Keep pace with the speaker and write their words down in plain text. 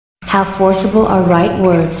How forcible are right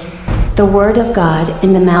words. The word of God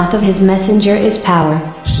in the mouth of his messenger is power.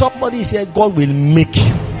 Somebody said God will make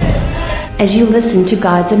you. As you listen to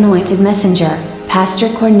God's anointed messenger, Pastor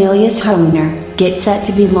Cornelius Haruna, get set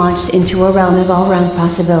to be launched into a realm of all-round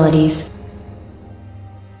possibilities.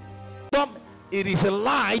 It is a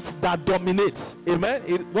light that dominates. Amen.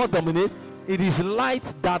 What dominates? It is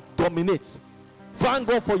light that dominates. Thank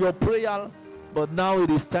God for your prayer, but now it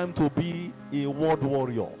is time to be a word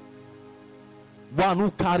warrior. One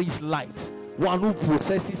who carries light, one who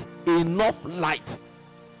possesses enough light.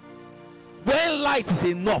 When light is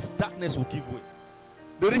enough, darkness will give way.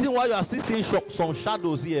 The reason why you are still seeing some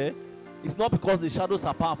shadows here is not because the shadows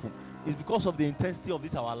are powerful, it's because of the intensity of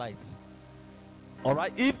this our light. All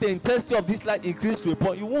right, if the intensity of this light increases to a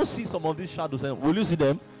point, you won't see some of these shadows. Will you see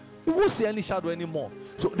them? You won't see any shadow anymore.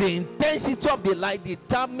 So the intensity of the light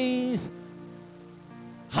determines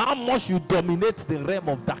how much you dominate the realm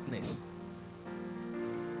of darkness.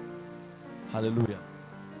 Hallelujah.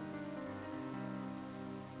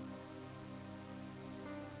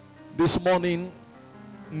 This morning,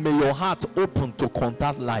 may your heart open to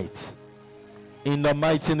contact light. In the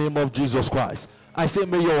mighty name of Jesus Christ. I say,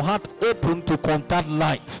 may your heart open to contact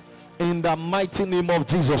light. In the mighty name of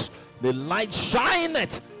Jesus. The light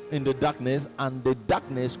shineth in the darkness, and the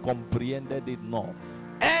darkness comprehended it not.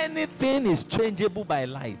 Anything is changeable by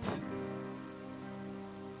light.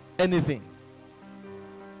 Anything.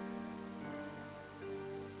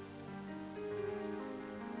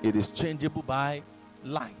 It is changeable by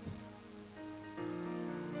light.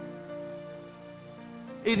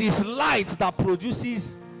 It is light that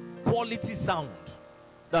produces quality sound.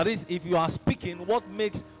 That is, if you are speaking, what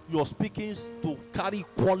makes your speaking to carry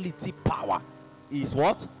quality power is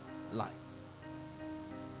what? Light.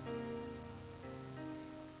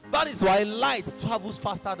 That is why light travels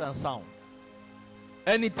faster than sound.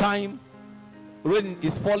 Anytime rain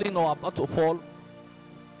is falling or about to fall,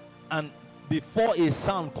 and before a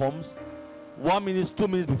sound comes, 1 minute, 2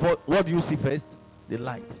 minutes before, what do you see first? The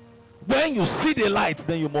light. When you see the light,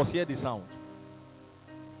 then you must hear the sound.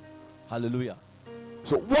 Hallelujah.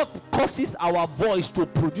 So what causes our voice to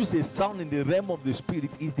produce a sound in the realm of the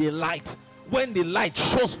spirit is the light. When the light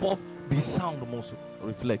shows forth, the sound must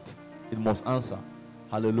reflect. It must answer.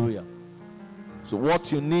 Hallelujah. So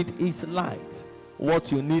what you need is light.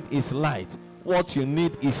 What you need is light. What you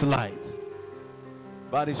need is light.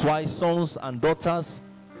 That is why sons and daughters,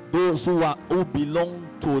 those who belong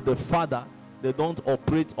to the Father, they don't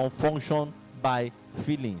operate or function by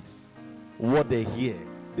feelings. What they hear,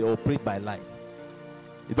 they operate by light.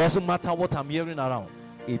 It doesn't matter what I'm hearing around.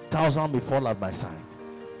 1,000 may fall at my side,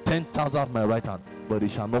 10,000 at my right hand, but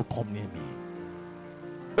it shall not come near me.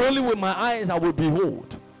 Only with my eyes I will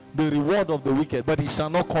behold the reward of the wicked, but it shall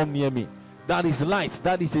not come near me. That is light.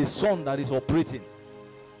 That is a sun that is operating.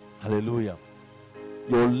 Hallelujah.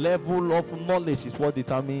 Your level of knowledge is what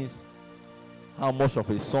determines how much of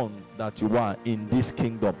a son that you are in this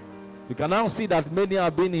kingdom. You can now see that many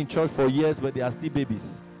have been in church for years, but they are still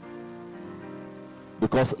babies.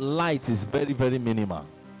 Because light is very, very minimal.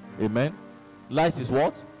 Amen. Light is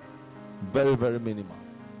what? Very, very minimal.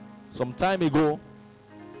 Some time ago,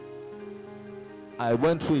 I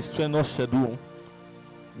went through a strenuous schedule,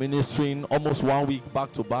 ministering almost 1 week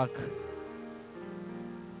back to back.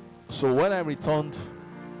 So when I returned,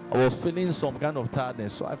 I was feeling some kind of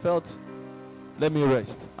tiredness. So I felt, let me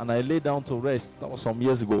rest. And I lay down to rest. That was some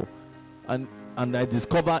years ago. And I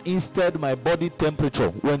discovered instead my body temperature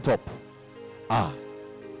went up.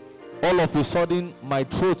 All of a sudden, my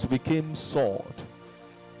throat became sore.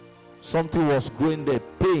 Something was growing there,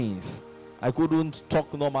 pains. I couldn't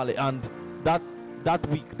talk normally. And that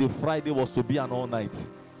week, the Friday was to be an all night.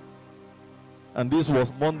 And this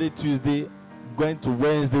was Monday, Tuesday, going to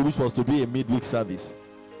Wednesday, which was to be a midweek service.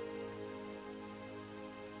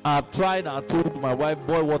 I tried, I told my wife,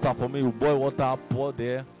 boil water for me. Boil water, pour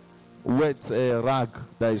there, wet rag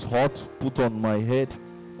that is hot, put on my head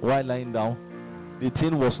while lying down. The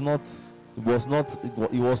thing was not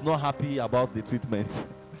happy about the treatment.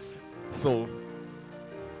 So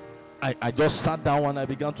I just sat down and I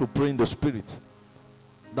began to pray in the spirit.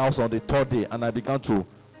 That was on the third day, and I began to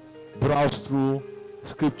browse through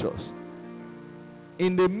scriptures.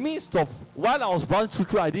 In the midst of, while I was browsing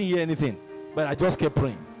through, I didn't hear anything, but I just kept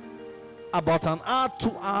praying. About an hour,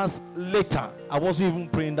 2 hours later, I wasn't even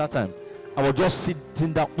praying that time. I was just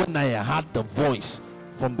sitting down when I heard the voice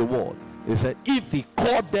from the word. He said, if he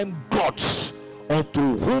called them gods,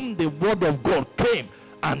 unto whom the word of God came,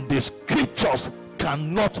 and the scriptures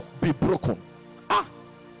cannot be broken.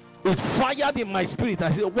 It fired in my spirit.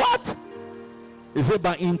 I said, what? He said,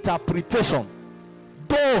 by interpretation,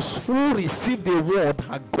 those who receive the word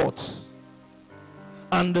are gods,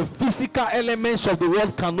 and the physical elements of the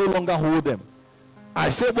world can no longer hold them. I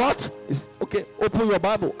say what? It's okay. Open your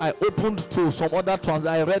Bible. I opened to some other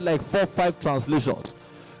I read like 4 or 5 translations.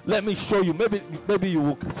 Let me show you. Maybe you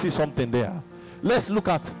will see something there. Let's look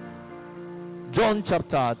at John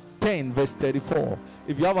chapter 10 verse 34.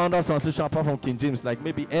 If you have another translation apart from King James, like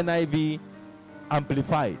maybe NIV,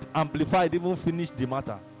 amplified even finished the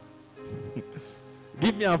matter.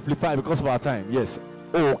 Give me amplified because of our time. Yes.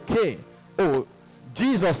 Okay. Oh,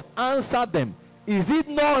 Jesus answered them, is it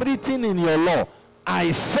not written in your law,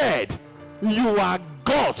 I said you are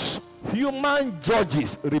gods, human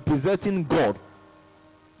judges representing God,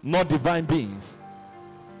 not divine beings?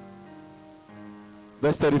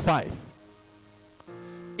 Verse 35.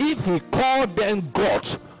 If he called them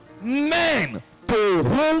gods, men to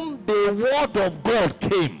whom the word of God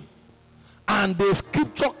came, and the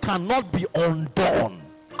scripture cannot be undone.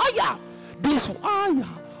 This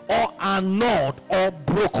or annulled or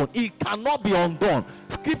broken. It cannot be undone.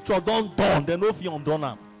 Scripture don't done, then no fear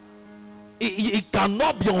undone. It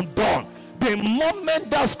cannot be undone. The moment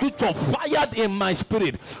that scripture fired in my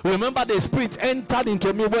spirit, remember the spirit entered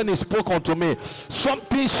into me when he spoke unto me.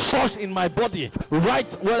 Something surged in my body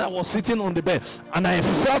right where I was sitting on the bed, and I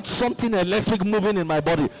felt something electric moving in my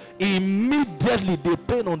body. Immediately the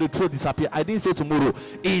pain on the throat disappeared. I didn't say tomorrow.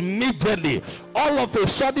 Immediately, all of a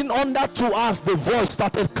sudden, under 2 hours, the voice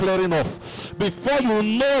started clearing off. Before you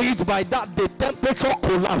know it, by that the temperature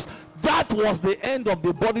collapsed. That was the end of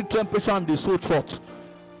the body temperature and the sore throat.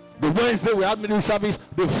 The Wednesday we had midnight service,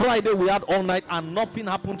 the Friday we had all night, and nothing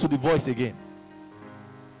happened to the voice again.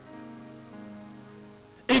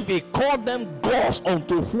 If he called them gods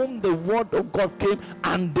unto whom the word of God came,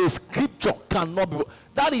 and the scripture cannot be,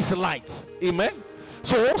 that is light. Amen.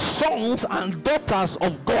 So sons and daughters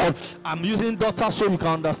of God, I'm using daughters so you can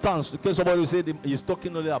understand. In case somebody will say he's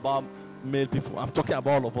talking only about male people, I'm talking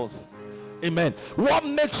about all of us. Amen. What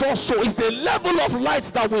makes us so is the level of light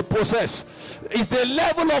that we possess. Is the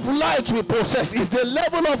level of light we possess. Is the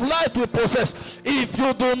level of light we possess. If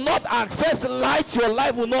you do not access light, your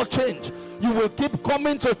life will not change. You will keep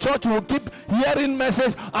coming to church, you will keep hearing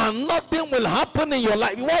message, and nothing will happen in your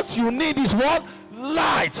life. What you need is what?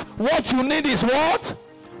 Light. What you need is what?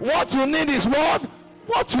 What you need is what?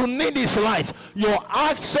 What you need is light. Your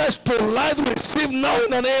access to light receive now in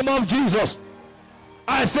the name of Jesus.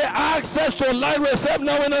 I say access to light receive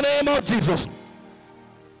now in the name of Jesus.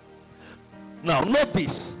 Now note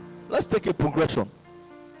this. Let's take a progression.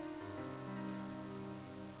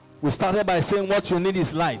 We started by saying what you need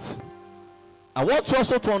is light. I want you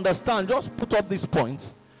also to understand, just put up this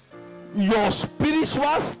point. Your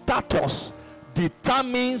spiritual status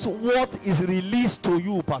determines what is released to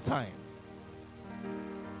you per time.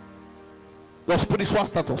 Your spiritual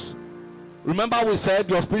status. Remember we said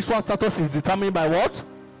your spiritual status is determined by what?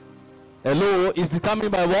 Hello, is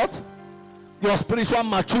determined by what? Your spiritual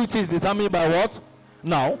maturity is determined by what?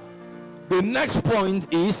 Now, the next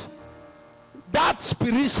point is that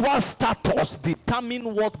spiritual status determines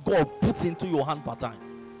what God puts into your hand per time.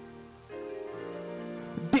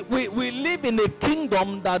 We live in a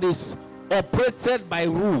kingdom that is operated by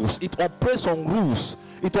rules. It operates on rules.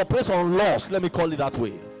 It operates on laws. Let me call it that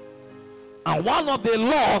way. And one of the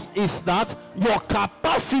laws is that your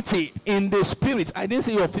capacity in the spirit, I didn't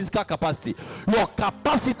say your physical capacity, your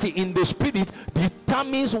capacity in the spirit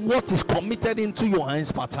determines what is committed into your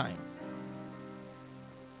hands per time.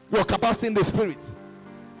 Your capacity in the spirit.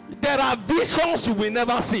 There are visions you will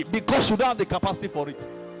never see because you don't have the capacity for it.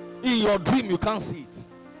 In your dream you can't see it.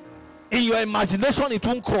 In your imagination it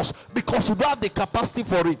won't cross because you don't have the capacity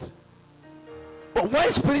for it. But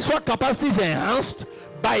when spiritual capacity is enhanced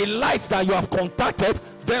by light that you have contacted,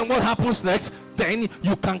 then what happens next? Then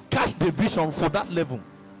you can catch the vision for that level.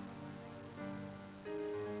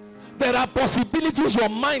 There are possibilities your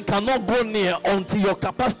mind cannot go near until your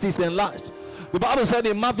capacity is enlarged. The Bible said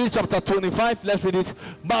in Matthew chapter 25, let's read it.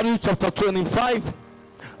 Matthew chapter 25,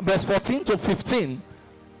 verse 14 to 15.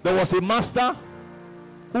 There was a master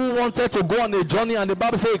who wanted to go on a journey, and the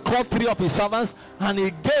Bible said he called 3 of his servants and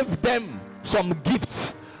he gave them some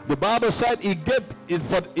gifts. The Bible said he gave it,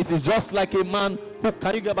 for it is just like a man who,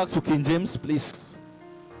 can you get back to King James please?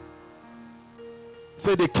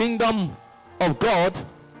 Say the kingdom of God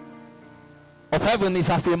of heaven is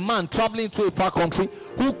as a man traveling to a far country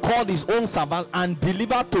who called his own servants and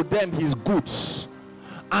delivered to them his goods.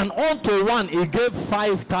 And unto one he gave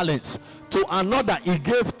 5 talents, to another he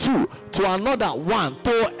gave 2, to another 1,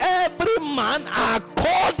 to every man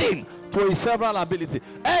according to his several ability.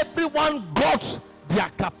 Everyone got their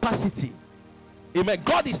capacity. Amen.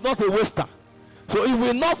 God is not a waster. So it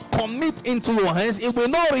will not commit into your hands. It will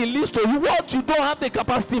not release to you what you don't have the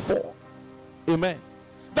capacity for. Amen.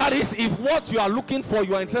 That is, if what you are looking for,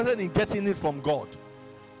 you are interested in getting it from God.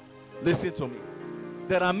 Listen to me.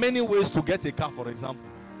 There are many ways to get a car, for example.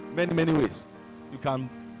 Many ways. You can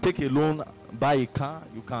take a loan, buy a car.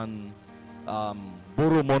 You can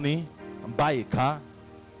borrow money and buy a car.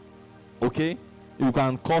 Okay? You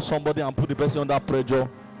can call somebody and put the person under pressure.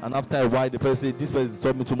 And after a while, the person, this person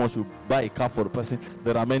told me too much, you buy a car for the person.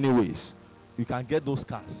 There are many ways. You can get those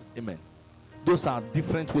cars. Amen. Those are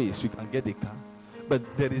different ways you can get a car. But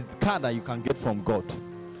there is a car that you can get from God.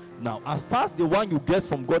 Now, as far as the one you get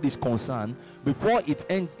from God is concerned, before it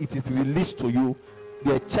is released to you,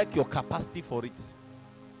 they check your capacity for it.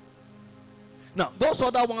 Now, those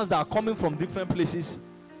other ones that are coming from different places,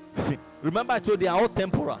 remember I told you they are all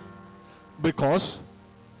temporal. Because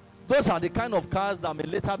those are the kind of cars that may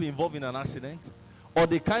later be involved in an accident, or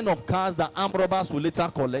the kind of cars that armed robbers will later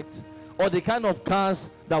collect, or the kind of cars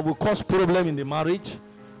that will cause problem in the marriage,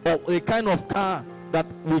 or a kind of car that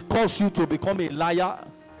will cause you to become a liar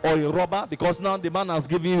or a robber, because now the man has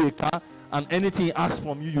given you a car and anything he asks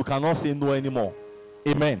from you, you cannot say no anymore.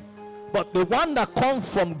 Amen. But the one that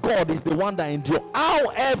comes from God is the one that endures.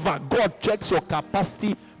 However, God checks your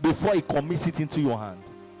capacity before he commits it into your hand.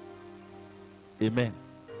 Amen.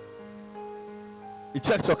 He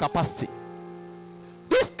checks your capacity.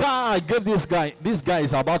 This car I gave this guy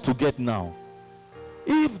is about to get now.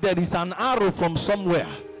 If there is an arrow from somewhere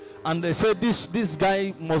and they say this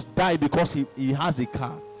guy must die because he has a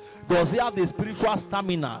car, does he have the spiritual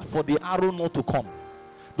stamina for the arrow not to come?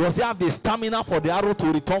 Does he have the stamina for the arrow to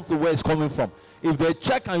return to where it's coming from? If they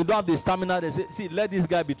check and you don't have the stamina, they say, see, let this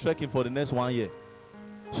guy be trekking for the next 1 year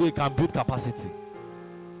so he can build capacity.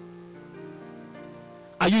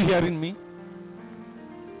 Are you hearing me?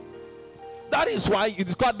 That is why it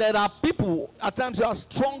is called, there are people, at times you are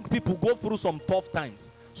strong people go through some tough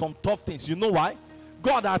times, some tough things. You know why?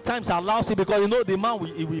 God at times allows it because you know the man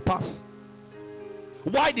will pass.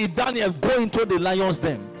 Why did Daniel go into the lion's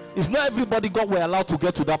den? It's not everybody God were allowed to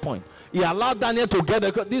get to that point. He allowed Daniel to get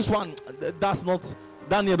there. This one, that's not,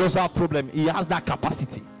 Daniel doesn't have problem. He has that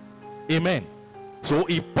capacity. Amen. So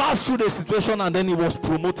he passed through the situation and then he was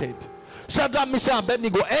promoted. Shadrach, Meshach, and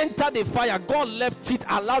Abednego entered the fire. God left it,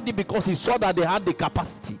 allowed it because he saw that they had the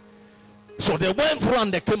capacity. So they went through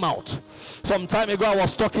and they came out. Some time ago I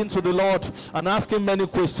was talking to the Lord and asking many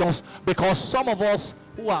questions, because some of us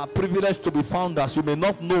who are privileged to be founders, you may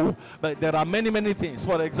not know, but there are many things.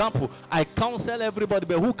 For example, I counsel everybody,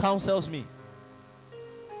 but who counsels me?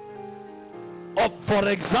 Or for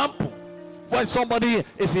example, when somebody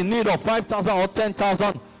is in need of 5,000 or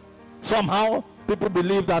 10,000, somehow people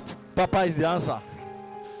believe that Papa is the answer.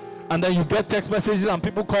 And then you get text messages and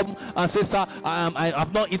people come and say, sir, I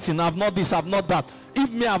have not eaten, I have not this, I have not that. If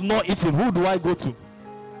me I have not eaten, who do I go to?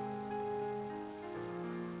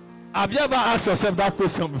 Have you ever asked yourself that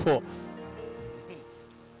question before?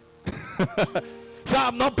 Sir, I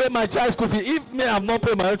have not paid my child's school fee. If me I have not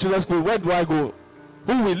paid my own children's school, where do I go?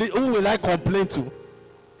 Who will I complain to?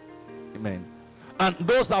 Amen. And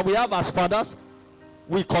those that we have as fathers,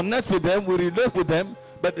 we connect with them, we relate with them.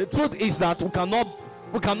 But the truth is that we cannot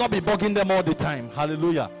be bugging them all the time.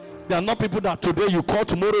 Hallelujah. They are not people that today you call,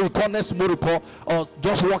 tomorrow you call, next tomorrow you call, or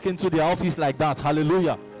just walk into the office like that.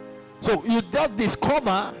 Hallelujah. So you just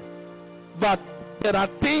discover that there are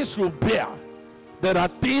things you bear, there are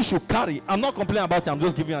things you carry. I'm not complaining about it, I'm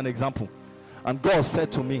just giving you an example. And God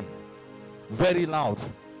said to me very loud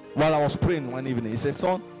while I was praying one evening, he said,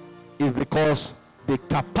 son, it's because the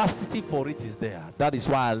capacity for it is there. That is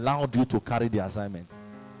why I allowed you to carry the assignment.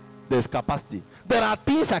 There's capacity. There are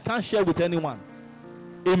things I can't share with anyone.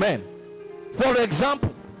 Amen. For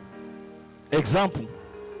example,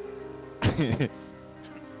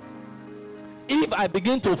 if I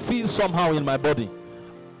begin to feel somehow in my body,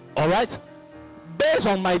 all right, based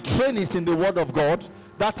on my trainings in the Word of God,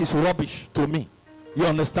 that is rubbish to me. You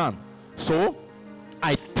understand? So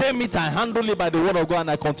I tame it, I handle it by the Word of God,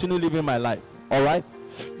 and I continue living my life. All right.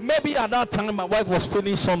 Maybe at that time my wife was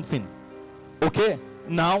feeling something. Okay.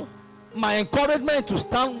 Now my encouragement to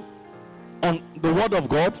stand on the Word of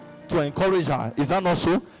God to encourage her, is that not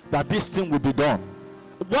so? That this thing will be done.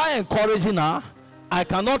 Why encouraging her? I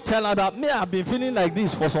cannot tell her that, me, I've been feeling like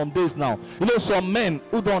this for some days now. You know, some men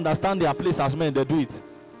who don't understand their place as men, they do it.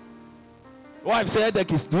 Wife said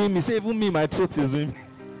headache is doing me. Say even me, my throat is doing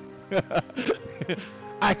me.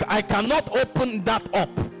 I cannot open that up.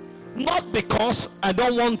 Not because I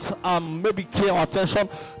don't want maybe care or attention,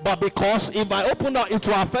 but because if I open that, it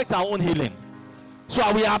will affect our own healing. So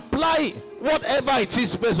I will apply whatever it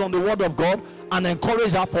is based on the Word of God and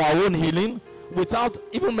encourage her for our own healing, without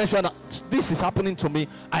even mentioning that this is happening to me,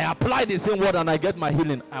 I apply the same word and I get my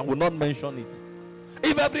healing, I will not mention it.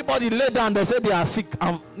 If everybody lay down, they say they are sick,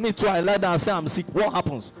 and me too, I lay down and say I'm sick, what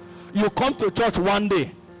happens? You come to church one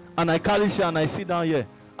day, and I carry share and I sit down here.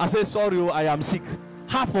 I say, sorry, I am sick.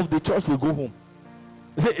 Half of the church will go home.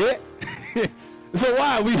 They say, eh? So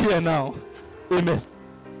why are we here now? Amen.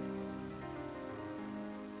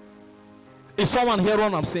 Is someone hear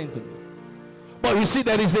what I'm saying to you? But you see,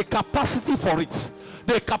 there is a capacity for it.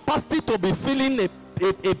 The capacity to be feeling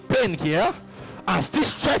a pain here, and still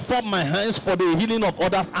stretch forth my hands for the healing of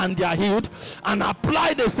others and they are healed, and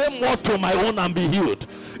apply the same word to my own and be healed.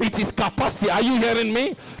 It is capacity. Are you hearing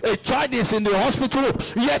me? A child is in the hospital,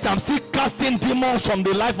 yet I'm still casting demons from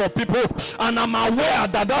the life of people, and I'm aware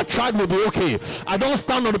that that child will be okay. I don't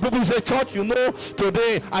stand on the people who say, church, you know,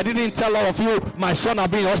 today I didn't tell all of you my son has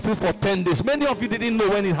been in hospital for 10 days. Many of you didn't know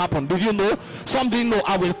when it happened. Did you know? Some didn't know.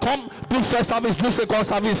 I will come, do first service, do second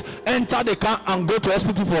service, enter the car and go to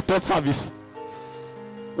hospital for third service.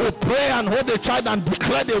 We pray and hold the child and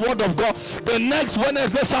declare the word of God. The next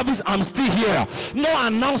Wednesday service, I'm still here. No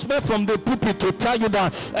announcement from the pulpit to tell you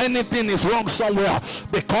that anything is wrong somewhere,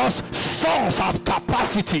 because sons have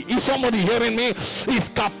capacity. Is somebody hearing me? It's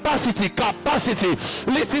capacity.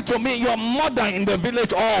 Listen to me. Your mother in the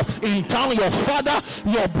village or in town, your father,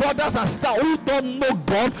 your brothers and sisters who don't know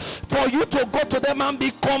God, for you to go to them and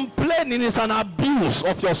be complaining is an abuse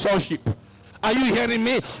of your sonship. Are you hearing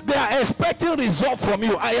me? They are expecting results from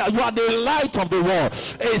you. You are the light of the world.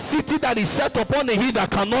 A city that is set upon a hill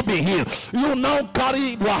that cannot be healed. You now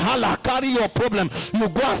carry wahala, carry your problem. You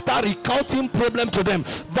go and start recounting problem to them.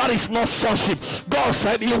 That is not sonship. God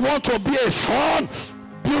said, you want to be a son?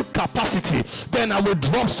 Build capacity, then I will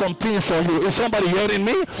drop some things on you. Is somebody hearing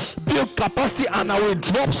me? Build capacity and I will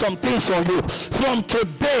drop some things on you. From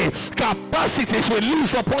today, capacity is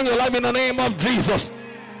released upon your life in the name of Jesus.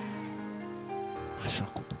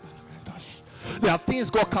 There are things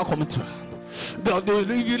God can't come into.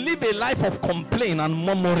 If you live a life of complaint and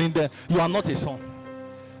murmuring, you are not a son.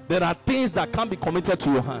 There are things that can't be committed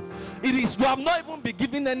to your hand. It is, you have not even been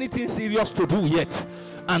given anything serious to do yet,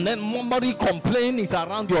 and then murmuring, complaining is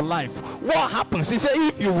around your life. What happens? He said,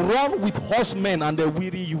 if you run with horsemen and they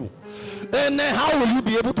weary you, then how will you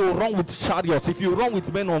be able to run with chariots? If you run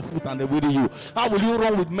with men on foot and they weary you, how will you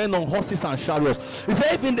run with men on horses and chariots? He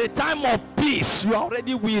said, if in the time of peace you are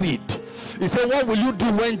already wearied, he said, what will you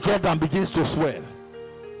do when Jordan begins to swell?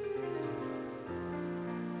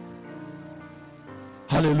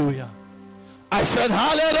 Hallelujah. I said,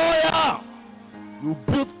 hallelujah. You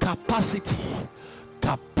build capacity.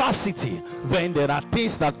 When there are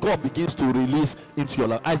things that God begins to release into your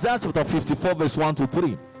life. Isaiah chapter 54 verse 1 to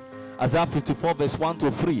 3. Isaiah 54 verse 1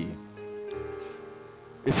 to 3.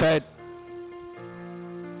 He said,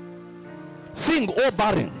 sing, O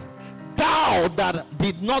barren, thou that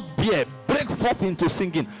did not bear, break forth into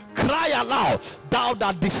singing. Cry aloud, thou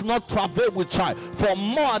that didst not travail with child. For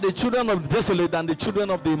more are the children of the desolate than the children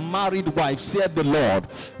of the married wife, said the Lord.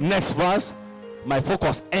 Next verse, my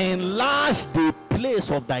focus. Enlarge the place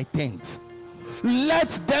of thy tent. Let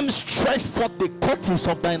them stretch forth the curtains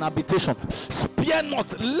of thine habitation. Spare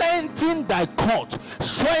not, lengthen thy cord,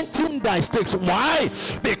 strengthen thy stakes. Why?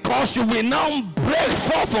 Because you will now break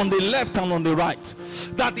forth on the left and on the right.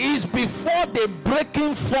 That is, before the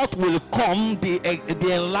breaking forth will come, the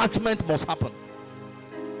enlargement must happen.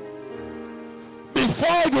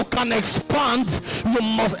 Before you can expand, you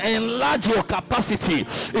must enlarge your capacity.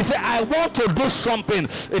 He said, I want to do something.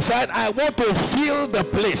 He said, I want to fill the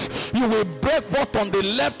place. You will break forth on the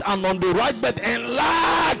left and on the right, but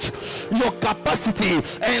enlarge your capacity.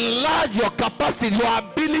 Enlarge your capacity, your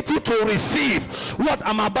ability to receive what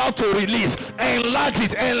I'm about to release. Enlarge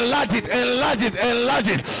it, enlarge it, enlarge it, enlarge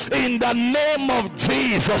it. In the name of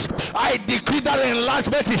Jesus, I decree that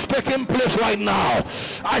enlargement is taking place right now.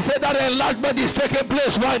 I said that enlargement is taking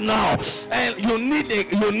place right now, and you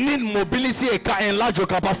need mobility, enlarge your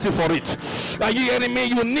capacity for it. Are you hearing me?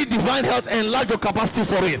 You need divine health, enlarge your capacity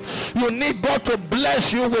for it. You need God to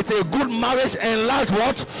bless you with a good marriage, enlarge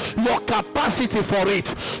what? Your capacity for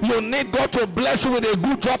it. You need God to bless you with a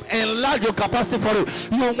good job, enlarge your capacity for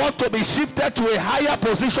it. You want to be shifted to a higher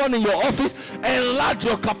position in your office, enlarge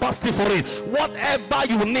your capacity for it. Whatever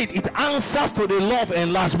you need, it answers to the law of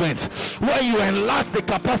enlargement. When you enlarge the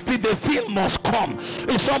capacity, the thing must come.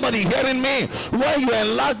 Is somebody hearing me? When you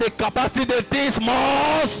enlarge the capacity, the things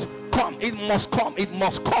must come. It must come. It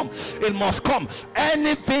must come. It must come.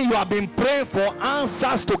 Anything you have been praying for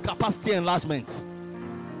answers to capacity enlargement.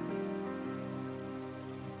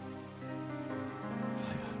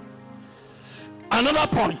 Another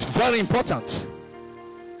point, very important.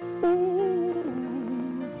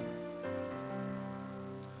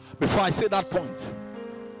 Before I say that point,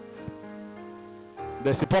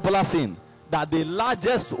 there's a popular saying that the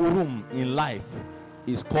largest room in life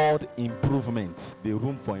is called improvement. The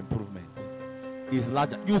room for improvement is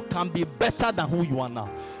larger. You can be better than who you are now.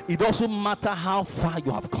 It doesn't matter how far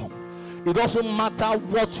you have come. It doesn't matter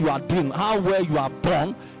what you are doing, how well you have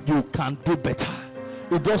done, you can do better.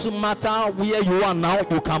 It doesn't matter where you are now,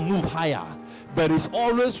 you can move higher. There is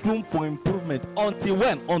always room for improvement. Until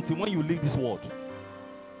when? Until when you leave this world.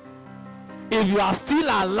 If you are still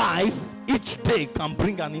alive, each day can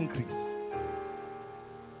bring an increase.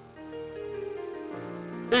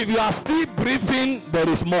 If you are still breathing, there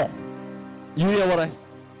is more. You hear what I say?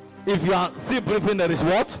 If you are still breathing, there is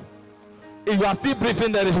what? If you are still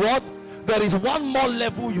breathing, there is what? There is one more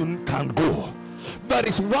level you can go. There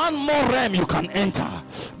is one more realm you can enter.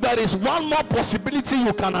 There is one more possibility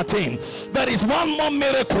you can attain. There is one more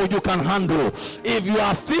miracle you can handle. If you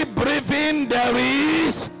are still breathing, there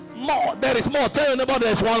is more. There is more. Tell your neighbor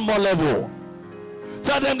there is one more level.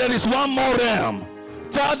 Tell them there is one more realm.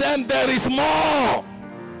 Tell them there is more.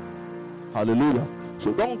 Hallelujah.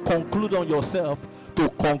 So don't conclude on yourself. To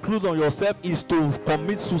conclude on yourself is to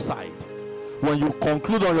commit suicide. When you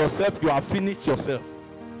conclude on yourself, you have finished yourself.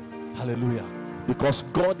 Hallelujah. Because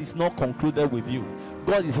God is not concluded with you.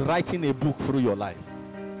 God is writing a book through your life.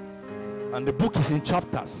 And the book is in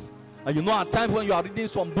chapters. And you know, at times when you are reading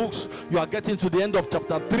some books, you are getting to the end of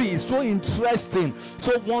chapter 3. It's so interesting,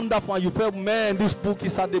 so wonderful. And you feel, man, this book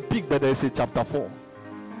is at the peak. But there's a chapter 4.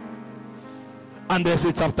 And there's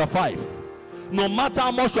a chapter 5. No matter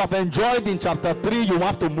how much you have enjoyed in chapter 3, you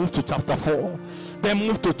have to move to chapter 4. Then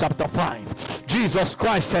move to chapter 5. Jesus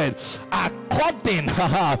Christ said, according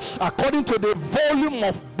to the volume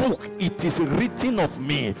of book it is written of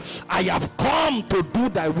me, I have come to do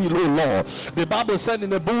thy will, O Lord. The Bible said in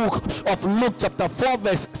the book of Luke chapter 4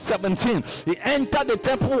 verse 17, he entered the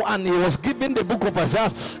temple and he was given the book of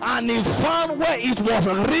Isaiah, and he found where it was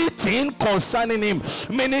written concerning him.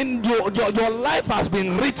 Meaning your life has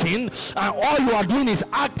been written, and all you are doing is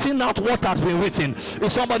acting out what has been written.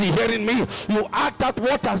 Is somebody hearing me? You act out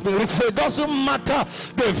what has been written. So it doesn't matter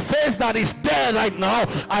the phase that is there right now.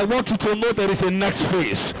 I want you to know there is a next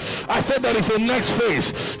phase. I said there is a next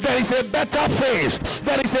phase. There is a better phase.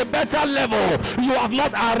 There is a better level. You have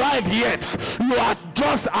not arrived yet. You are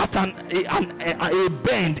just at a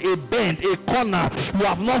bend, a corner. You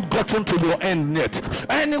have not gotten to your end yet.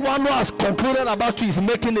 Anyone who has concluded about you is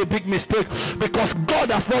making a big mistake, because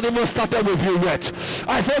God has not even started with you yet.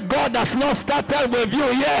 I said God has not started with you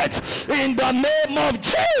yet. In the name of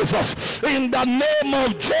Jesus. In the name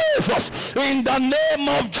of Jesus. In the name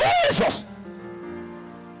of Jesus.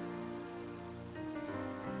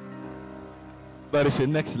 There is a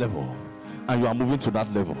next level, and you are moving to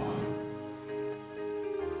that level.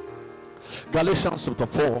 Galatians chapter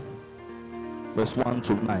 4 verse 1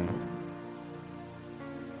 to 9.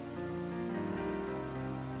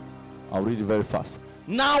 I'll read it very fast.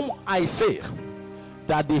 Now I say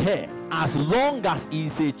that the heir, as long as he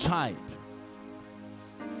is a child,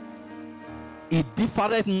 it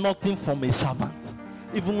differeth nothing from a servant,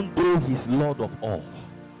 even though he is Lord of all.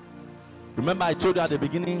 Remember, I told you at the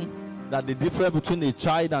beginning that the difference between a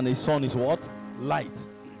child and a son is what? Light.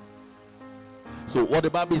 So what the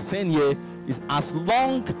Bible is saying here is, as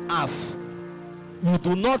long as you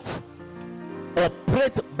do not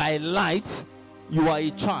operate by light, you are a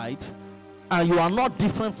child, and you are not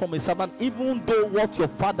different from a servant, even though what your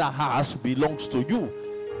father has belongs to you,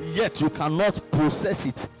 yet you cannot possess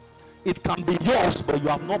it. It can be yours, but you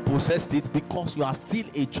have not possessed it because you are still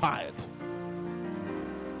a child.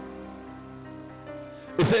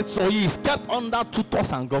 He said, so he is kept under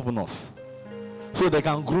tutors and governors, so they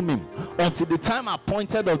can groom him until the time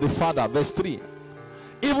appointed of the father. Verse 3.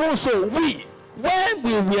 Even so, we, when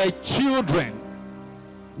we were children,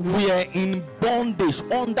 we are in bondage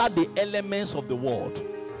under the elements of the world.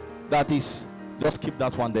 That is, just keep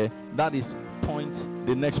that one there. That is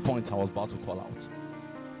the next point I was about to call out.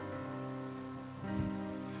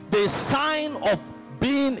 The sign of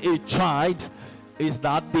being a child is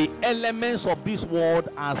that the elements of this world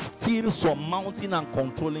are still surmounting and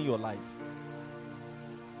controlling your life.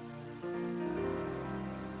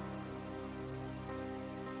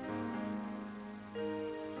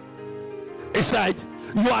 It said,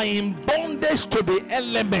 you are in bondage to the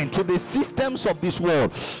element, to the systems of this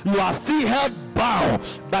world. You are still held bound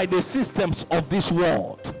by the systems of this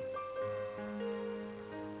world.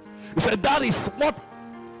 He said that is what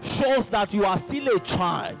shows that you are still a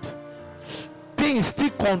child. Things still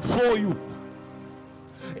control you.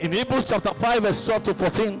 In Hebrews chapter 5 verse 12 to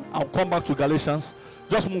 14, I'll come back to Galatians.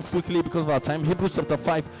 Just move quickly because of our time. Hebrews chapter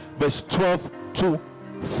 5 verse 12 to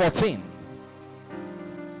 14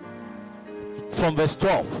 from verse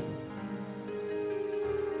 12.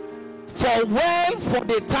 For when for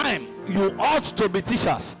the time you ought to be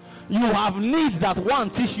teachers, you have need that one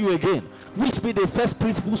teach you again, which be the first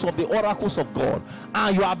principles of the oracles of God,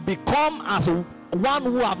 and you have become as one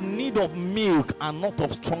who have need of milk and not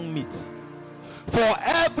of strong meat. For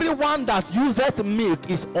everyone that useth milk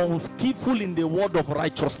is unskillful in the word of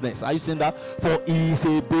righteousness. Are you saying that? For he is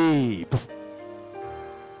a babe.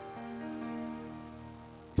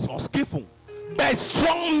 It's unskillful. But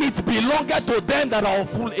strong meat belongeth to them that are of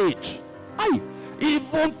full age. Aye.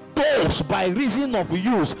 Even those by reason of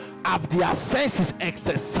use have their senses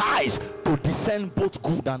exercised to discern both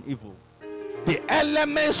good and evil. The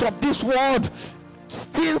elements of this world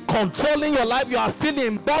still controlling your life. You are still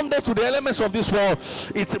in bondage to the elements of this world.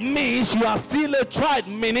 It means you are still a child,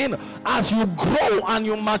 meaning as you grow and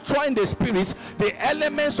you mature in the spirit, the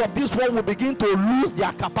elements of this world will begin to lose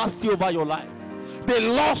their capacity over your life. The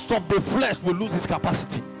lust of the flesh will lose its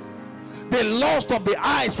capacity. The lust of the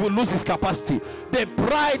eyes will lose its capacity. The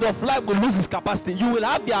pride of life will lose its capacity. You will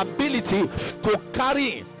have the ability to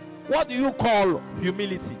carry. What do you call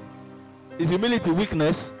humility? Is humility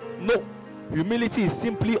weakness? No. Humility is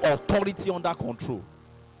simply authority under control.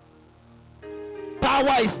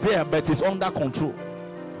 Power is there, but it's under control.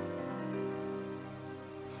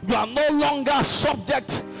 You are no longer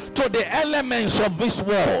subject to the elements of this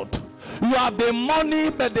world. You have the money,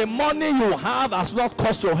 but the money you have has not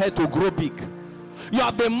caused your head to grow big. You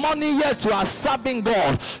have the money, yet you are serving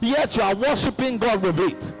God, yet you are worshiping God with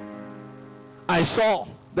it. I saw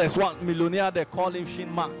there's one millionaire, they call him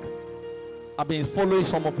Shin Mark. I've been following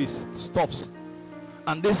some of his stuffs,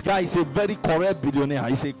 and this guy is a very correct billionaire.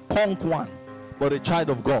 He's a conk one, but a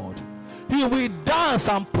child of God. He will dance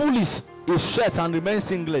and pull his shirt and remain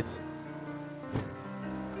singlet,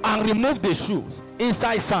 and remove the shoes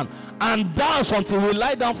inside sand, and dance until we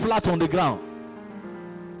lie down flat on the ground.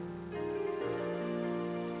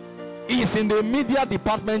 He is in the media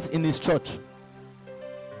department in his church,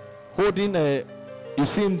 holding a, you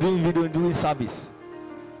see him doing video, doing service.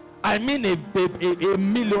 I mean a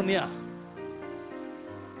millionaire.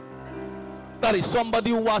 That is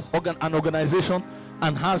somebody who has an organization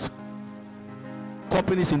and has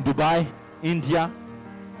companies in Dubai, India.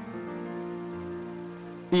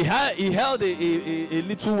 He held a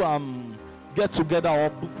little get together or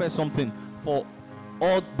buffet something for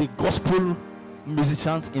all the gospel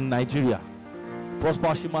musicians in Nigeria. Prosper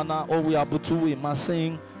Shimana, Owiabutu,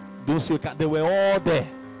 Imasing, they were all there.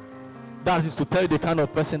 That is to tell you the kind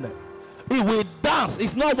of person that he will dance.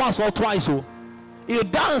 It's not once or twice. So he'll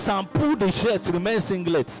dance and pull the shirt to remain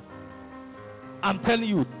singlet. I'm telling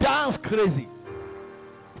you, dance crazy.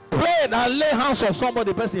 Prayed and lay hands on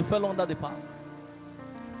somebody, the person fell under the power.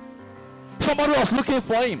 Somebody was looking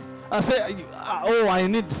for him and said, oh, I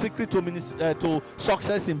need secret to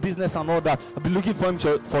success in business and all that. I've been looking for him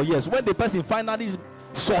for years. When the person finally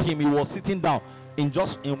saw him, he was sitting down in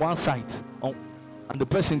one side. And the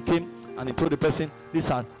person came and he told the person,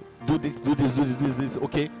 listen, do this.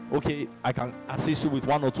 Okay, I can assist you with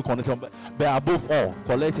one or two connections, but above all,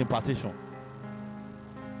 collect impartation.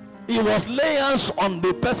 He was laying hands on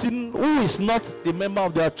the person who is not a member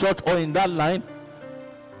of their church or in that line,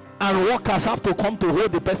 and workers have to come to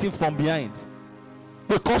hold the person from behind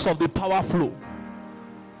because of the power flow.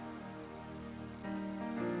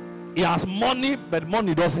 He has money, but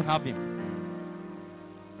money doesn't have him.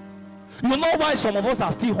 You know why some of us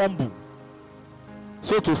are still humble?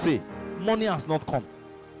 So to say, money has not come.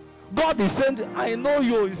 God is saying, I know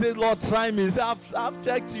you. He said, Lord, try me. He said, I've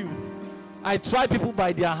checked you. I try people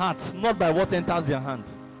by their hearts, not by what enters their hand.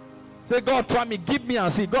 Say, God, try me, give me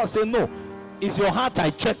and see. God said, no, it's your heart I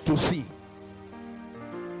check to see.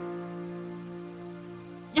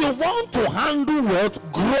 You want to handle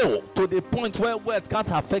wealth, grow to the point where wealth can't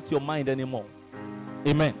affect your mind anymore.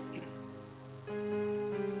 Amen.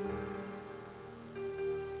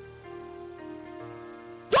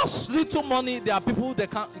 Just little money, there are people that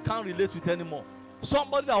can't relate with anymore.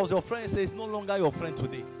 Somebody that was your friend says no longer your friend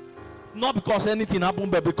today. Not because anything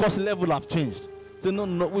happened, but because level have changed. Say no,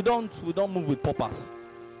 we don't move with paupers.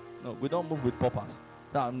 No, we don't move with paupers.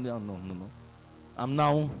 No. I'm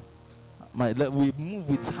now we move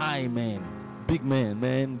with high men,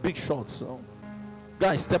 big shots. So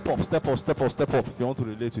guys, step up if you want to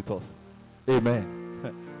relate with us. Amen.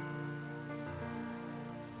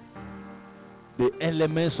 The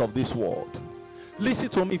elements of this world. Listen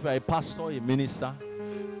to me, if you're a pastor, a minister,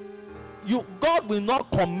 God will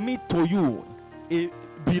not commit to you a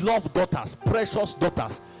beloved daughters, precious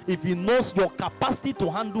daughters, if he knows your capacity to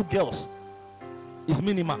handle girls is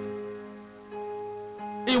minimal.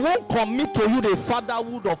 He won't commit to you the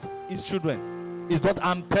fatherhood of his children. It's not,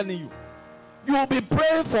 I'm telling you. You will be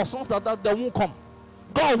praying for sons that they won't come.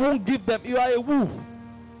 God won't give them. You are a wolf.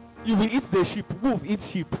 You will eat the sheep. Wolf eats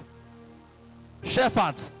sheep.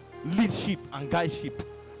 Shepherds lead sheep and guide sheep.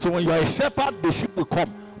 So when you are a shepherd, the sheep will come.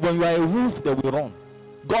 When you are a wolf, they will run.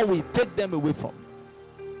 God will take them away from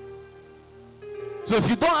you. So if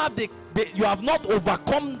you don't have you have not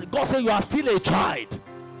overcome, God says you are still a child.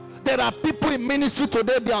 There are people in ministry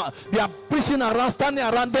today, they are preaching around, standing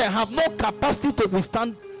around there, have no capacity to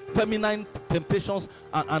withstand feminine temptations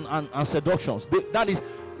and seductions. That is,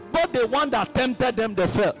 but the one that tempted them, they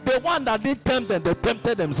fell. The one that didn't tempt them, they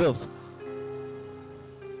tempted themselves.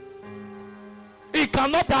 He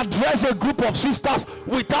cannot address a group of sisters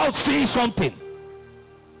without seeing something.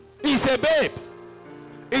 He's a babe.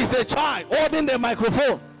 He's a child holding the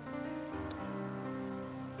microphone.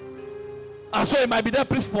 And so he might be there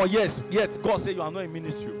preached for years. Yet God said you are not in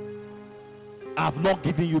ministry. I have not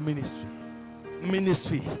given you ministry.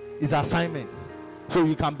 Ministry is assignment. So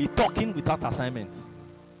you can be talking without assignment.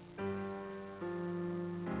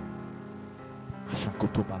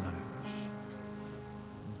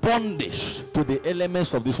 Bondage to the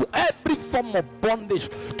elements of this world. Every form of bondage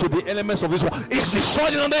to the elements of this world is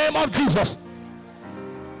destroyed in the name of Jesus.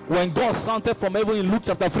 When God sounded from heaven in Luke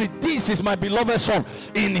chapter 3, this is my beloved son,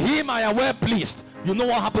 in him I am well pleased. You know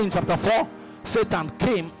what happened in chapter 4? Satan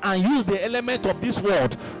came and used the element of this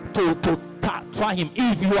world to try him.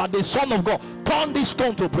 If you are the Son of God, turn this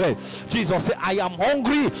stone to bread. Jesus said, I am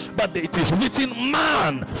hungry, but it is written,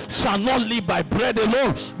 man shall not live by bread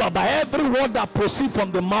alone, but by every word that proceeds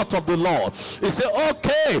from the mouth of the Lord. He said,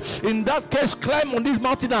 okay, in that case, climb on this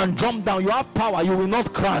mountain and jump down. You have power, you will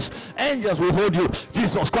not crash. Angels will hold you.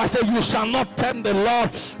 Jesus Christ said, you shall not tempt the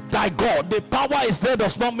Lord thy God. The power is there,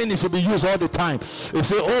 does not mean it should be used all the time. You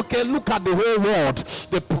say, okay, look at the whole world,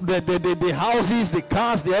 the houses, the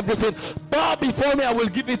cars, the everything. Bow before me, I will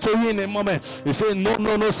give it to you in a moment. He said,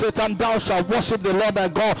 no, Satan, thou shalt worship the Lord thy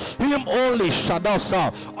God. Him only shalt thou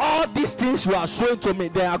serve. All these things you are showing to me,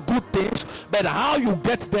 they are good things, but how you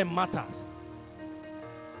get them matters.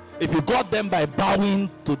 If you got them by bowing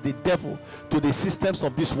to the devil, to the systems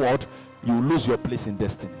of this world, you will lose your place in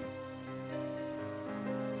destiny.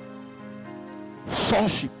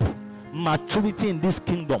 Sonship, maturity in this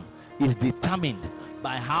kingdom is determined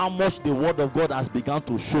by how much the word of God has begun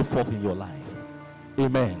to show forth in your life.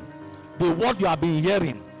 Amen. The word you have been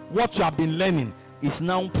hearing, what you have been learning, is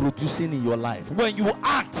now producing in your life. When you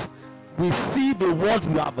act, we see the word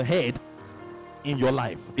you have heard in your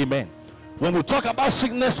life. Amen. When we talk about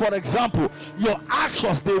sickness, for example, your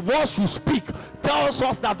actions, the words you speak, tells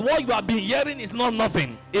us that what you have been hearing is not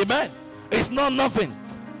nothing. Amen. It's not nothing.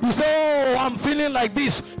 You say, oh, I'm feeling like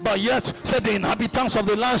this, but yet, say, the inhabitants of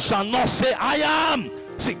the land shall not say, I am.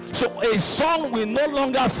 See, so a son will no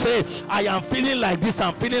longer say, I am feeling like this,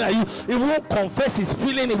 I'm feeling like you. He won't confess his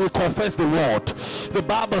feeling, he will confess the word. The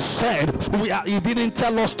Bible said, he didn't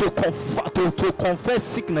tell us to confess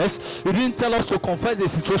sickness. He didn't tell us to confess the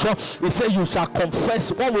situation. He said, you shall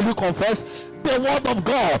confess. What will you confess? The word of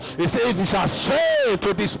God. He said, if you shall say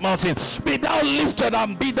to this mountain, be thou lifted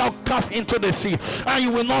and be thou cast into the sea, and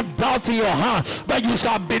you will not doubt in your heart, but you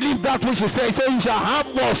shall believe that which you say. He said, you shall have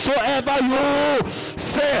whatsoever you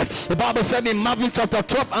said. The Bible said in Matthew chapter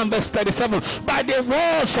 12 and verse 37, by the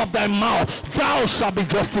words of thy mouth thou shalt be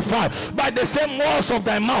justified, by the same words of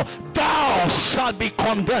thy mouth thou shalt be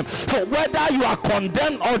condemned. So whether you are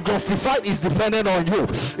condemned or justified is dependent on you.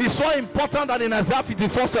 It's so important that in Isaiah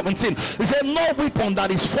 54:17 he said, no weapon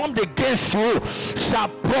that is formed against you shall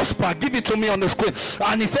prosper. Give it to me on the screen.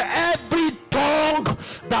 And he said, every tongue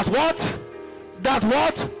that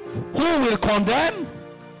what who will condemn?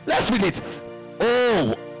 Let's read it.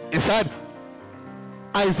 Oh, he said,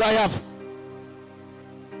 Isaiah,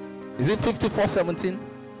 is it 54:17?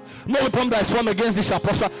 No weapon that is formed against thee shall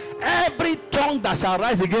prosper. Every tongue that shall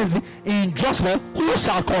rise against thee in judgment, who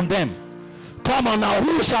shall condemn? Come on now,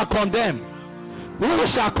 who shall condemn? Who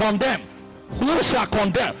shall condemn? Who shall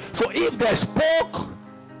condemn? So if they spoke,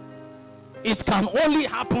 it can only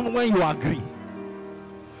happen when you agree.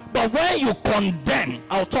 But when you condemn,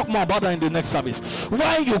 I'll talk more about that in the next service.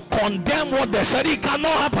 When you condemn what they said, it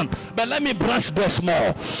cannot happen. But let me branch this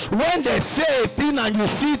more. When they say a thing and you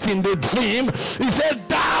see it in the dream, he said,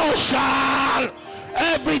 thou shalt.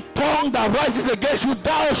 Every tongue that rises against you,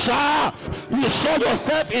 thou shalt. You saw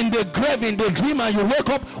yourself in the grave in the dream and you wake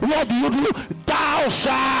up. What do? Thou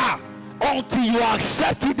shalt. Until you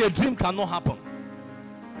accept it, the dream cannot happen.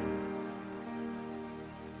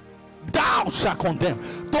 Thou shalt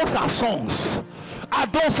condemn. Those are songs.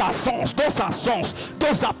 Those are sons. Those are sons.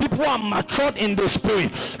 Those are people who are matured in the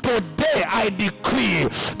spirit. Today I decree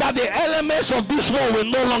that the elements of this world will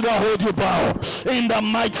no longer hold you bound. In the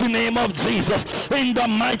mighty name of Jesus. In the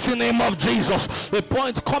mighty name of Jesus. The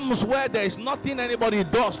point comes where there is nothing anybody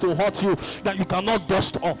does to hurt you that you cannot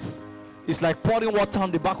dust off. It's like pouring water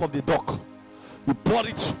on the back of the dock. You pour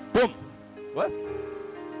it, boom. What?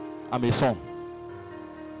 I'm a son.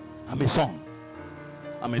 I'm a son.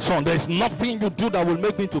 I'm a son. There is nothing you do that will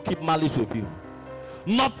make me to keep malice with you.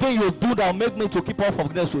 Nothing you do that will make me to keep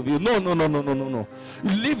unforgiveness with you. No. You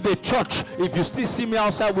leave the church. If you still see me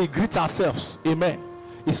outside, we greet ourselves. Amen.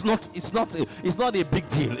 It's not a big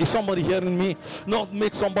deal. Is somebody hearing me? Not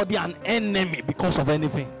make somebody an enemy because of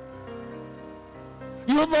anything.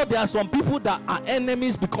 You know, there are some people that are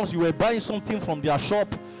enemies because you were buying something from their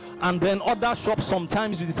shop, and then other shops,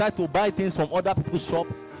 sometimes you decide to buy things from other people's shop,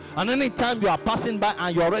 and anytime you are passing by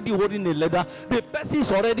and you're already holding a leather, the person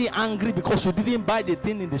is already angry because you didn't buy the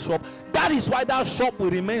thing in the shop. That is why that shop will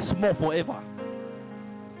remain small forever.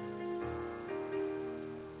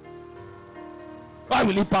 Why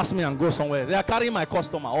will he pass me and go somewhere? They are carrying my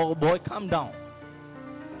customer. Oh boy, calm down.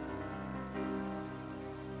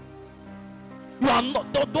 You are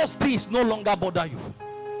not, those things no longer bother you.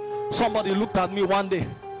 Somebody looked at me one day.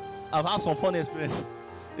 I've had some funny experience.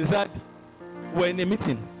 He said, we're in a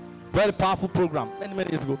meeting, very powerful program, many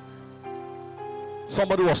years ago.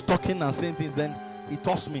 Somebody was talking and saying things, then he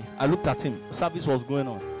touched me. I looked at him. Service was going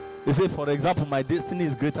on. He said, for example, my destiny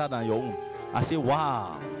is greater than your own. I said,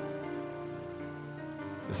 wow.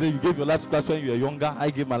 He said, you gave your life to Christ when you were younger. I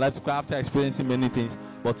gave my life to Christ after experiencing many things,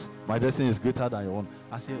 but my destiny is greater than your own.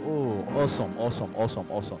 I said, oh, awesome.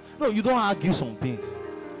 No, you don't argue some things.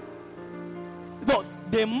 No,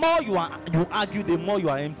 the more you argue, the more you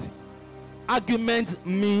are empty. Argument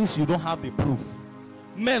means you don't have the proof.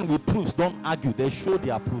 Men with proofs don't argue, they show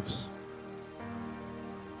their proofs.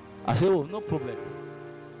 I say, oh, no problem.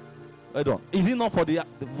 Hold on. Is it not for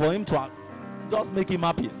him to just make him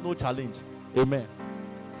happy? No challenge. Amen.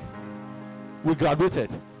 We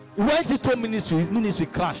graduated. He went into ministry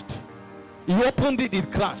crashed. He opened it,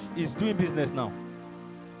 it crashed. He's doing business now.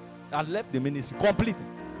 I left the ministry complete.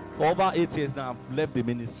 For over 8 years now, I've left the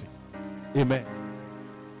ministry. Amen.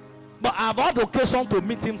 But I've had occasion to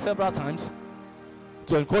meet him several times,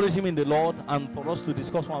 to encourage him in the Lord, and for us to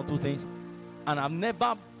discuss one or two things. And I've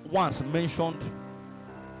never once mentioned,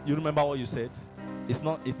 you remember what you said? It's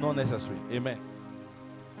not necessary. Amen.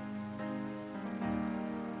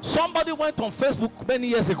 Somebody went on Facebook many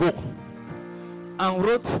years ago and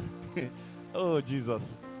wrote, oh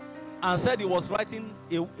Jesus, and said he was writing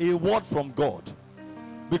a word from God.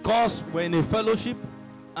 Because we're in a fellowship,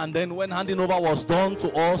 and then when handing over was done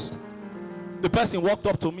to us, the person walked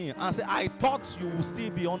up to me and said, I thought you would still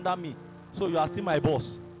be under me, so you are still my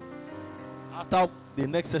boss. After the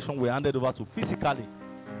next session, we handed over to physically.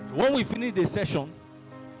 When we finished the session,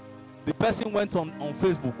 the person went on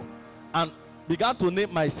Facebook and began to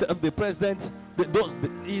name myself, the president.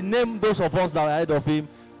 He named those of us that were ahead of him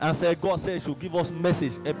and said, God said he should give us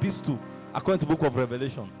message, epistle, according to the book of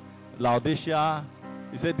Revelation. Laodicea,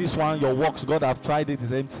 he said, this one, your works, God have tried it,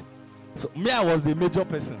 is empty. So me, I was the major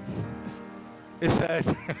person. He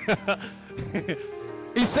said,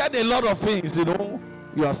 he said a lot of things, you know.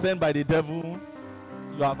 You are sent by the devil.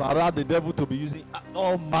 You have allowed the devil to be using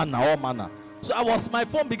all manner. So my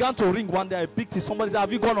phone began to ring one day. I picked it. Somebody said,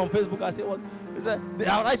 have you gone on Facebook? I said, what? He said, they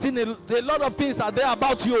are writing a lot of things are there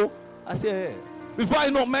about you. I said, hey. Before I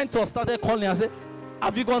know, mentors started calling. I said,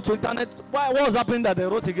 have you gone to internet? What was happening that they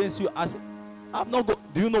wrote against you? I said, I have not gone.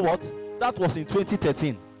 Do you know what? That was in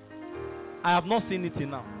 2013. I have not seen it till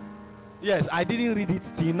now. Yes, I didn't read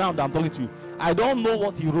it till now that I'm talking to you. I don't know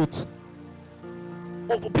what he wrote.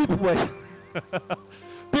 Oh, people were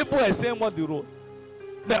saying what they wrote.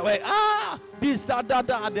 They were, this, that. At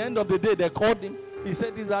the end of the day, they called him. He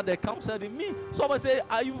said this, that. They counseled him. Me. Somebody said,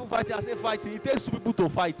 are you fighting? I said, fighting. It takes two people to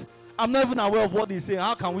fight. I'm not even aware of what he's saying.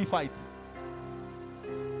 How can we fight?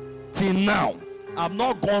 Till now, I've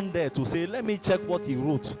not gone there to say, let me check what he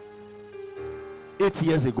wrote 8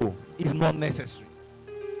 years ago. It's not necessary.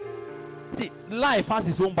 See, life has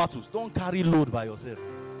its own battles. Don't carry load by yourself.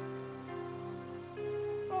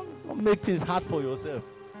 Don't make things hard for yourself.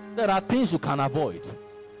 There are things you can avoid.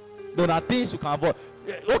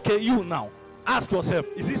 Okay, you now, ask yourself,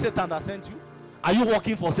 is it Satan that sent you? Are you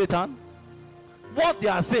working for Satan? What they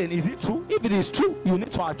are saying, is it true? If it is true, you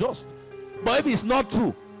need to adjust. But if it's not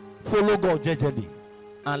true, follow God gently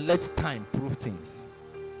and let time prove things.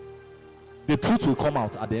 The truth will come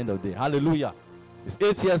out at the end of the day. Hallelujah. It's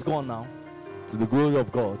 8 years gone now, to the glory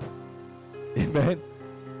of God. Amen.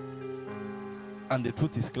 And the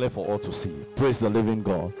truth is clear for all to see. Praise the living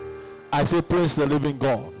God. I say, praise the living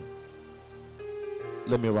God.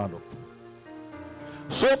 Let me round up.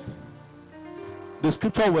 So, the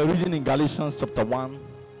scripture we're reading in Galatians chapter 1,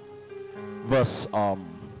 verse,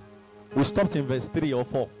 we stopped in verse 3 or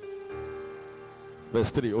 4. Verse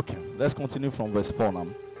 3, okay. Let's continue from verse 4 now.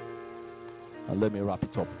 And let me wrap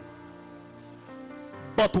it up.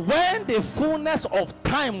 But when the fullness of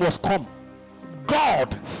time was come,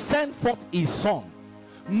 God sent forth his son,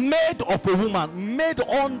 made of a woman, made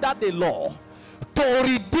under the law, to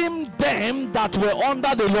redeem them that were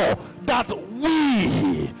under the law, that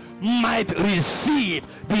we might receive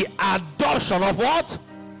the adoption of what?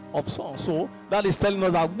 Of sons. So that is telling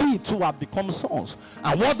us that we too have become sons.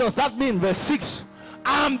 And what does that mean? Verse 6.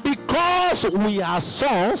 And because we are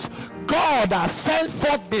sons, God has sent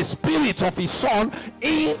forth the spirit of his son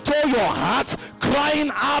into your heart,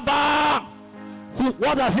 crying, Abba.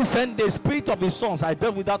 What does he send? The spirit of his sons. I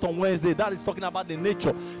dealt with that on Wednesday. That is talking about the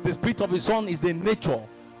nature. The spirit of his son is the nature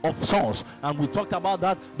of sons. And we talked about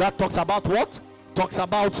that. That talks about what? Talks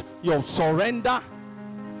about your surrender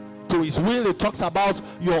to his will. It talks about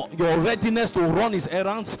your readiness to run his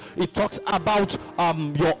errands. It talks about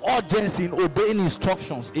your urgency in obeying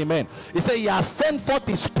instructions. Amen. He said he has sent forth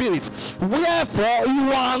his spirit, wherefore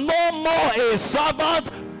you are no more a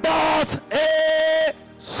servant but a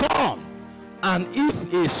son. And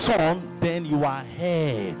if a son, then you are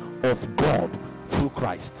heir of God through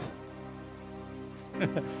Christ.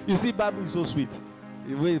 You see, Bible is so sweet,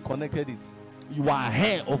 the way he connected it. You are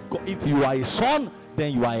heir of God. If you are a son,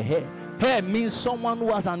 then you are a heir. Heir means someone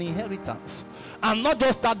who has an inheritance. And not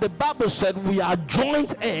just that, the Bible said we are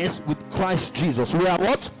joint heirs with Christ Jesus. We are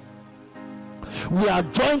what? We are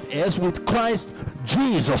joint heirs with Christ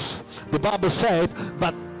Jesus. The Bible said,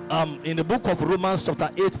 but in the book of Romans chapter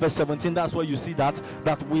 8 verse 17, that's where you see that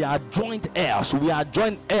we are joint heirs. We are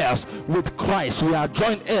joint heirs with Christ. We are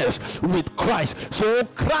joint heirs with Christ. So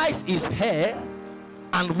Christ is heir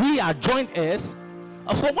and we are joint heirs.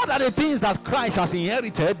 So what are the things that Christ has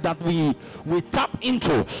inherited that we tap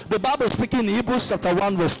into? The Bible speaking in Hebrews chapter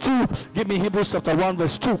 1 verse 2. Give me Hebrews chapter 1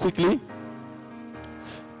 verse 2 quickly.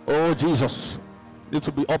 Oh Jesus, need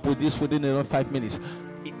to be up with this within around 5 minutes.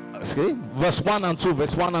 Okay, verse 1 and 2.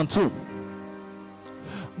 Verse 1 and 2.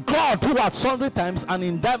 God, who at sundry times and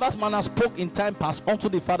in diverse manners spoke in time past unto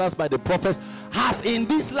the fathers by the prophets, has in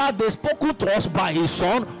this last day spoken to us by his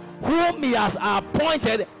Son, whom he has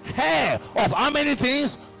appointed heir of how many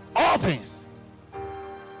things? All things.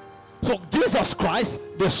 So Jesus Christ,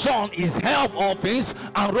 the Son, is heir of all things.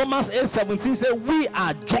 And Romans 8:17 says we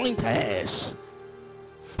are joint heirs.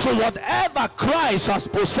 So whatever Christ has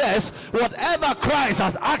possessed, whatever Christ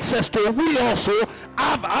has access to, we also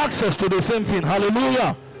have access to the same thing.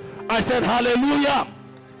 Hallelujah. I said hallelujah.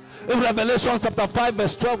 In Revelation chapter 5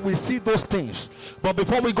 verse 12 we see those things. But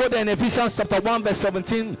before we go there, in Ephesians chapter 1 verse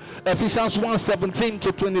 17, Ephesians 1:17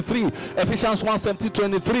 to 23, Ephesians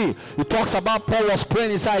 1:17-23, it talks about Paul was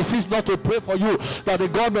praying. He said, I cease not to pray for you that the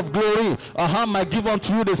God of glory might give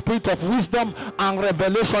unto you the spirit of wisdom and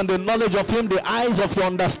revelation, the knowledge of him, the eyes of your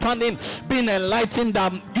understanding being enlightened,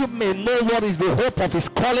 that you may know what is the hope of his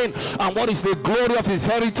calling and what is the glory of his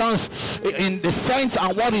inheritance in the saints,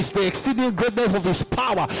 and what is the exceeding greatness of his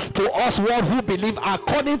power to us what who believe,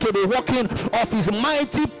 according to the working of his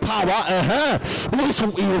mighty power, which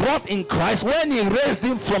he wrought in Christ when he raised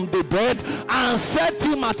him from the dead and set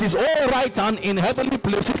him at his own right hand in heavenly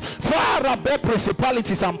places, far above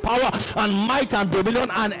principalities and power and might and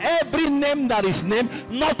dominion and every name that is named,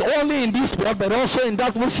 not only in this world but also in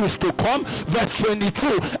that which is to come. Verse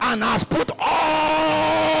 22, and has put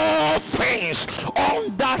all things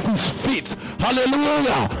under his feet,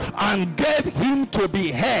 hallelujah, and gave him to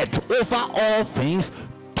be head over all things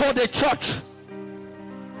to the church.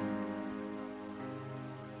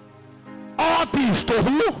 All things to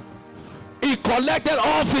who? He collected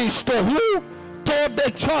all things to who? To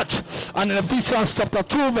the church. And in Ephesians chapter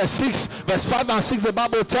 2 verse 6, verse 5 and 6, the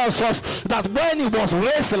Bible tells us that when he was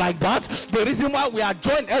raised like that, the reason why we are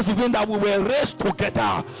joined as within, that we were raised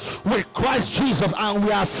together with Christ Jesus and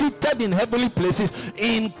we are seated in heavenly places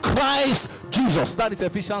in Christ Jesus. That is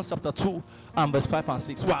Ephesians chapter 2 and verse 5 and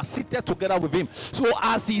 6. We are seated together with him. So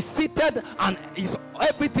as he's seated and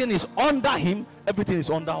everything is under him, everything is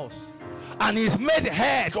under us. And he's made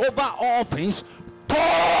head over all things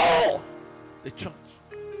to the church.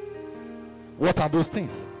 What are those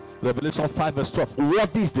things? Revelation 5 verse 12.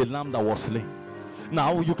 What is the lamb that was slain?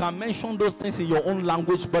 Now you can mention those things in your own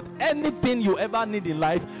language, but anything you ever need in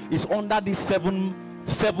life is under these seven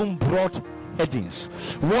broad headings.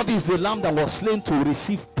 What is the lamb that was slain to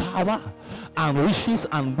receive power and riches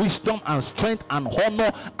and wisdom and strength and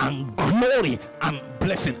honor and glory and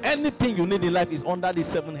blessing. Anything you need in life is under these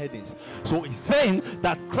 7 headings. So he's saying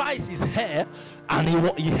that Christ is here, and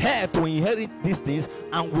he here to inherit these things,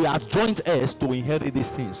 and we are joint heirs to inherit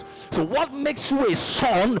these things. So what makes you a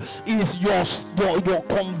son is your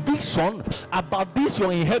conviction about this,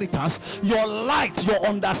 your inheritance, your light, your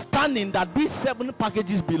understanding that these 7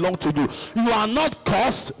 packages belong to you. You are not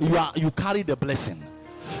cursed, you carry the blessing.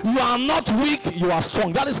 You are not weak, you are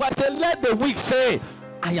strong. That is why I say, let the weak say,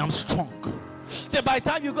 I am strong. So by the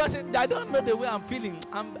time you go say, I don't know the way I'm feeling,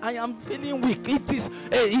 I am feeling weak. It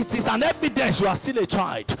is an evidence you are still a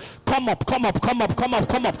child. Come up. Grow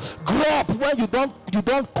up when you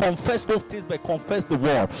don't confess those things, but confess the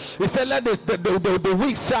word. He said, let the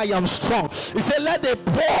weak say, I am strong. He said, let the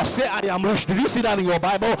poor say, I am rich. Did you see that in your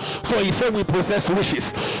Bible? So he said, we possess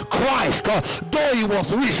riches. Christ, God, though he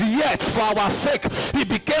was rich, yet for our sake he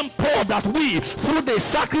became poor, that we through the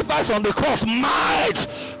sacrifice on the cross might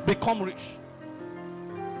become rich.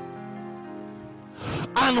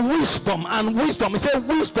 And wisdom, he said,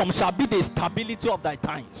 wisdom shall be the stability of thy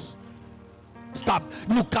times.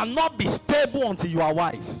 You cannot be stable until you are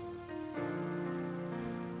wise.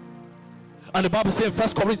 And the Bible says in 1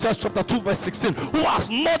 Cornelius chapter 2 verse 16, who has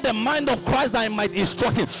not the mind of Christ that he might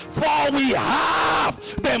instruct him. For we have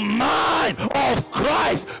the mind of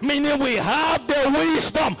Christ, meaning we have the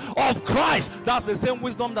wisdom of Christ. That's the same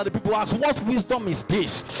wisdom that the people ask, what wisdom is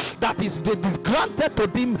this? That is granted to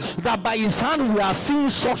them, that by his hand we are seeing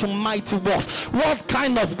such mighty works. What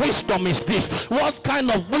kind of wisdom is this? What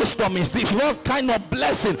kind of wisdom is this? What kind of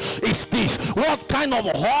blessing is this? What kind of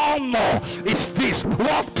honor is this?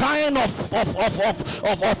 What kind of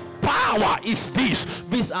power is this?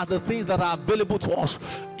 These are the things that are available to us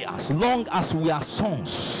as long as we are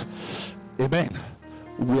sons. Amen.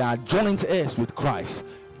 We are joint heirs with Christ.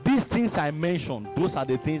 These things I mentioned, those are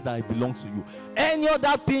the things that belong to you. Any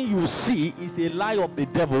other thing you see is a lie of the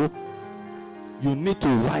devil. You need to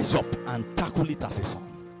rise up and tackle it as a son.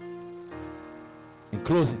 In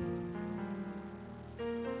closing,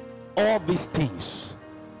 all these things,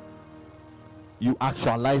 you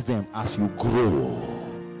actualize them as you grow.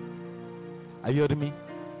 Are you hearing me?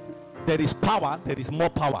 There is power, there is more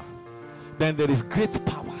power. Then there is great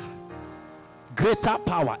power, greater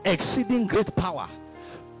power, exceeding great power.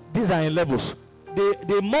 These are in levels.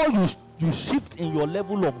 The more you shift in your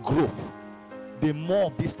level of growth, the more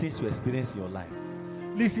of these things you experience in your life.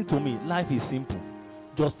 Listen to me, life is simple.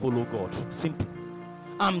 Just follow God. Simple.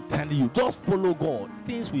 I'm telling you, just follow God.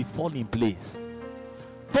 Things will fall in place.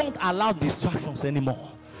 Don't allow distractions anymore.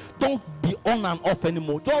 Don't be on and off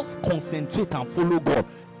anymore. Just concentrate and follow God.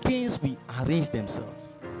 Things will arrange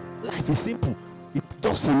themselves. Life is simple.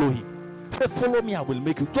 Just follow him. Say, follow me, I will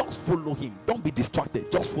make you. Just follow him. Don't be distracted.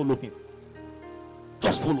 Just follow him.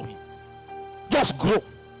 Just follow him. Just grow.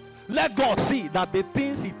 Let God see that the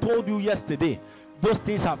things he told you yesterday, those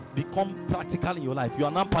things have become practical in your life. You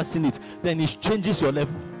are now passing it. Then it changes your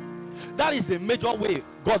level. That is the major way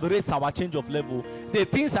God rates our change of level. The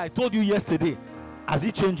things I told you yesterday, has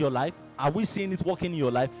it changed your life? Are we seeing it working in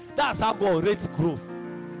your life? That's how God rates growth.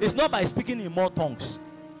 It's not by speaking in more tongues.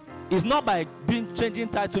 It's not by changing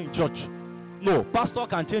title in church. No, pastor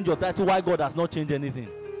can change your title while God has not changed anything.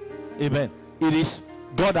 Amen. It is,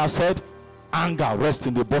 God has said, anger rests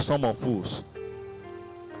in the bosom of fools.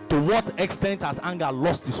 To what extent has anger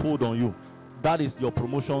lost its hold on you? That is your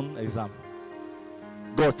promotion exam.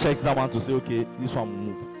 God checks that one to say, okay, this one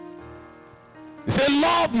will move. He said,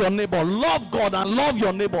 love your neighbor, love God and love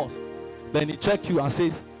your neighbors. Then he checks you and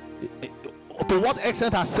says, to what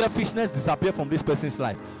extent has selfishness disappeared from this person's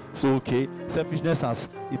life? So, okay, selfishness has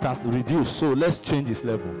reduced. So let's change its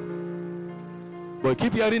level. But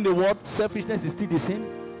keep hearing the word, selfishness is still the same.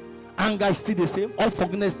 Anger is still the same.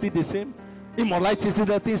 Unforgiveness is still the same. Immorality is still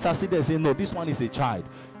the things are still the same. No, this one is a child.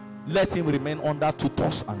 Let him remain under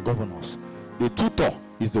tutors and governors. The tutor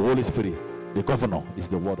is the Holy Spirit. The governor is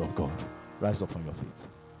the word of God. Rise up on your feet.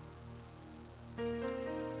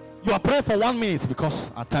 You are praying for 1 minute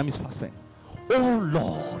because our time is fast spent. Oh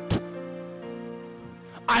Lord,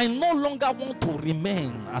 I no longer want to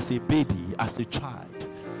remain as a baby, as a child.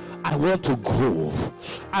 I want to grow.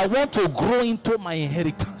 I want to grow into my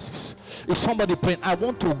inheritances. Is somebody praying? I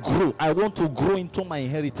want to grow. I want to grow into my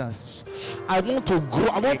inheritance. I want to grow.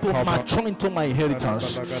 I want to mature into my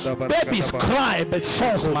inheritance. Babies cry, but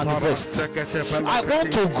sons manifest. I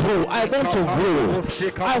want to grow. I want to grow.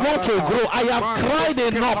 I want to grow. I have cried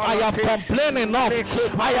enough. I have complained enough.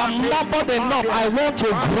 I have mumbled enough. I want to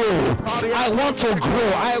grow. I want to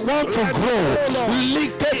grow. I want to grow.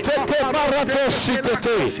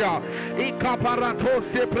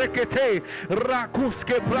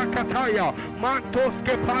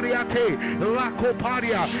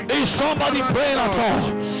 Is somebody praying at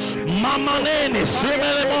all? Mama Nene,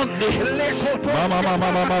 Simelemonde. Mama,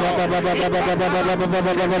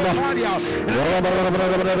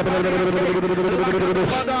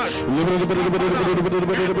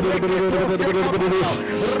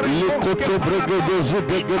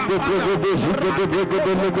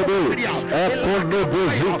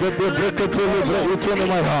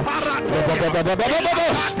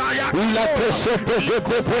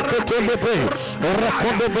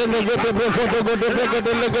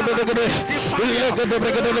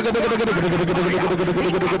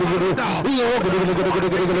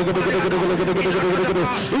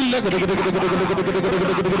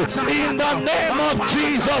 in the name of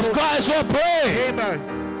Jesus Christ we pray. Amen.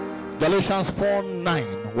 Galatians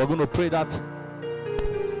 4:9. We're going to pray that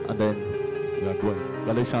and then we are going.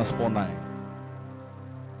 Galatians 4:9.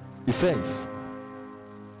 It says,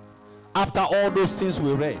 after all those things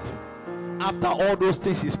we read, after all those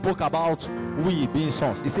things he spoke about we being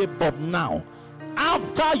sons, he said, but now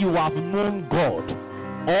after you have known God,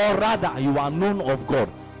 or rather you are known of God,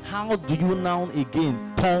 how do you now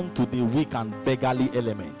again turn to the weak and beggarly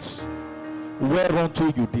elements,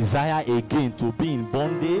 whereunto you desire again to be in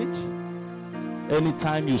bondage?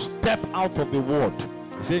 Anytime you step out of the word,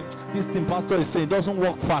 you say, this thing pastor is saying doesn't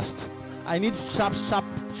work fast. I need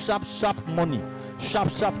sharp money.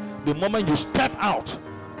 Sharp. The moment you step out,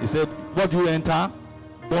 he said, what do you enter?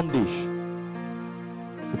 Bondage.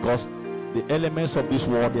 Because the elements of this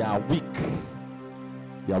world, they are weak.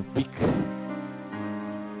 They are weak.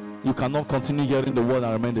 You cannot continue hearing the word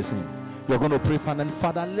and remain the same. You're going to pray,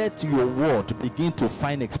 Father, let your word begin to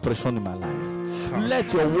find expression in my life.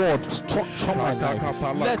 Let your word structure my life.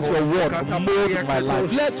 Let your word mold my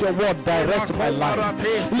life. Let your word direct my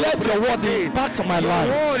life. Let your word impact my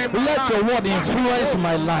life. Let your word influence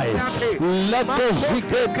my life. Let those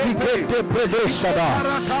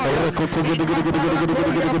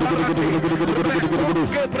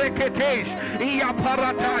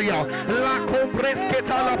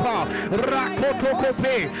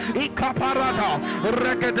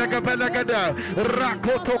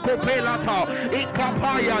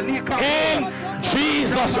in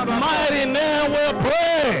Jesus' mighty name we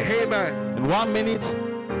pray. Amen. In 1 minute,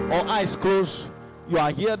 all eyes closed. You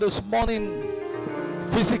are here this morning,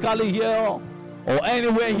 physically here or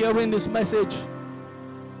anywhere hearing this message.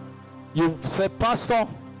 You say, Pastor,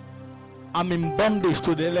 I'm in bondage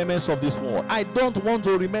to the elements of this world. I don't want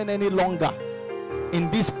to remain any longer in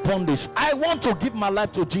this bondage. I want to give my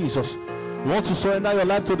life to Jesus. You want to surrender your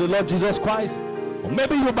life to the Lord Jesus Christ? Or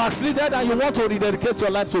maybe you backslided and you want to rededicate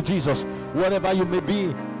your life to Jesus. Wherever you may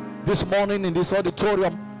be this morning in this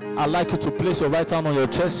auditorium, I'd like you to place your right hand on your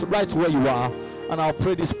chest right where you are, and I'll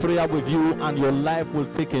pray this prayer with you, and your life will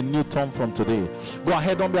take a new turn from today. Go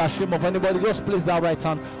ahead, don't be ashamed of anybody. Just place that right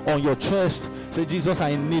hand on your chest. Say, Jesus,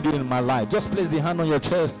 I need you in my life. Just place the hand on your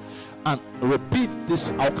chest and repeat this.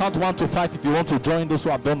 I'll count 1 to 5 if you want to join those who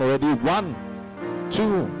have done already. 1,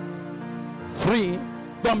 2, 3.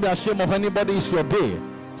 Don't be ashamed of anybody. It's your day.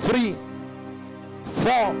 3,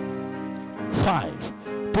 4, 5.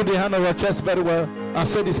 Put the hand on your chest very well and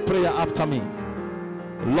say this prayer after me.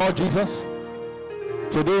 Lord Jesus,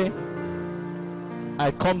 today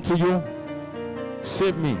I come to you.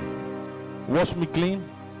 Save me. Wash me clean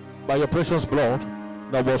by your precious blood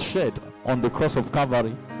that was shed on the cross of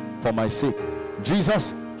Calvary for my sake.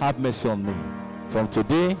 Jesus, have mercy on me. From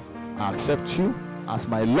today, I accept you as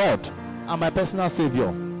my Lord and my personal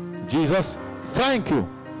Savior. Jesus, thank you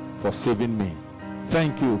for saving me.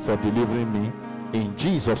 Thank you for delivering me. In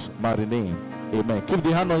Jesus' mighty name, amen. Keep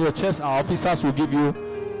the hand on your chest. Our officers will give you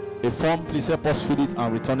a form. Please help us fill it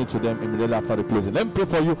and return it to them immediately after the closing. Let me pray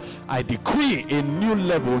for you. I decree a new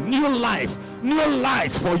level, new life, new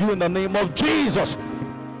light for you in the name of Jesus.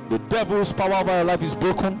 The devil's power over your life is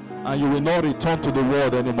broken, and you will not return to the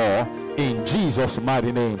world anymore. In Jesus'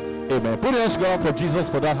 mighty name, amen. Put your hands together for Jesus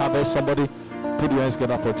for that harvest. Somebody put your hands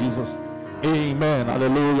together for Jesus. Amen.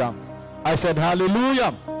 Hallelujah. I said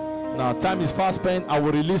hallelujah. Now time is fast spent. I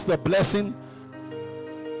will release the blessing.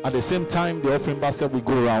 At the same time, the offering basket will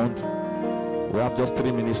go around. We have just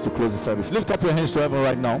 3 minutes to close the service. Lift up your hands to heaven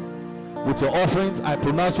right now. with your offerings. I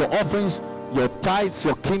pronounce your offerings, your tithes,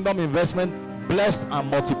 your kingdom investment blessed and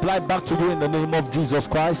multiplied back to you in the name of Jesus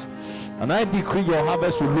Christ. And I decree your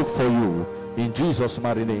harvest will look for you in Jesus'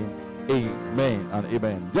 mighty name. Amen and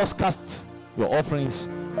amen. Just cast your offerings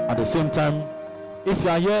at the same time. If you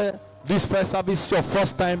are here this first service, your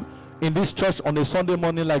first time in this church on a Sunday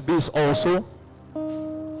morning like this also,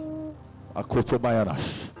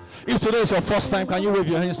 if today is your first time, can you wave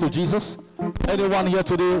your hands to Jesus? Anyone here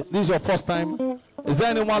today, this is your first time? Is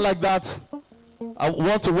there anyone like that? I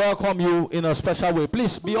want to welcome you in a special way.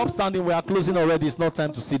 Please be upstanding. We are closing already. It's not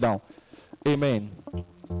time to sit down. Amen.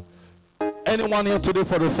 Anyone here today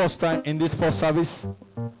for the first time in this first service?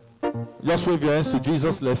 Just wave your hands to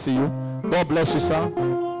Jesus. Let's see you. God bless you, sir.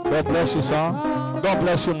 God bless you, sir. God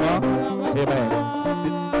bless you, ma. Amen.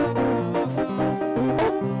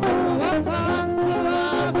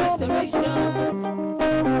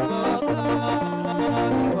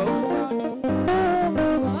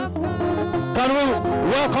 Can we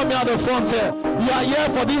welcome you at the front here? You are here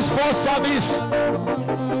for this first service,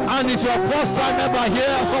 and it's your first time ever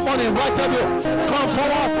here. Someone invited you. Come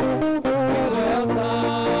forward.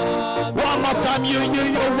 One more time. You're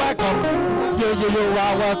welcome. You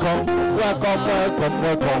are welcome. Welcome.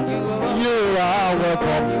 You are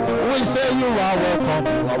welcome. We say you are welcome.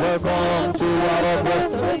 You are welcome to our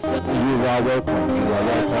restoration. You are welcome. You are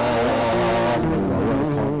welcome. You are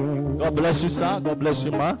welcome. God bless you, sir. God bless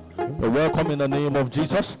you, ma. You're welcome in the name of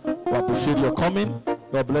Jesus. We appreciate your coming.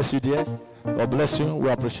 God bless you, dear. God bless you. We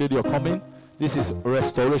appreciate your coming. This is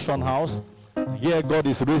Restoration House. Here God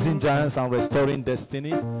is raising giants and restoring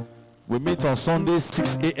destinies. We meet on Sundays,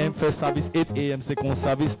 6 a.m. first service, 8 a.m. second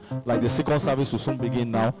service, like the second service will soon begin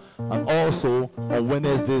now. And also on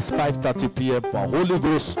Wednesdays, 5:30 p.m. for Holy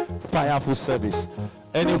Ghost fireful service.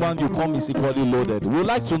 Anyone you come is equally loaded. We would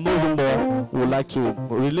like to know you more. We would like to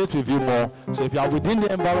relate with you more. So if you are within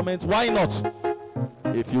the environment, why not?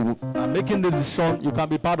 If you are making the decision, you can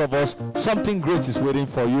be part of us. Something great is waiting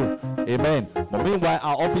for you. Amen. But meanwhile,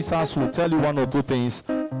 our officers will tell you one or two things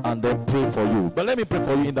and then pray for you. But let me pray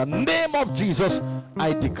for you. In the name of Jesus,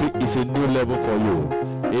 I decree it's a new level for you.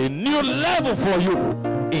 A new level for you.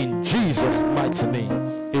 In Jesus' mighty name.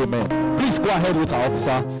 Amen. Please go ahead with our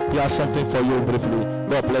officer. He has something for you briefly.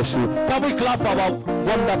 God bless you. Can we clap for our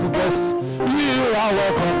wonderful guests? You are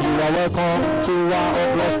welcome. You are welcome to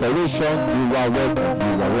our restoration. You are welcome.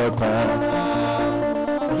 You are welcome.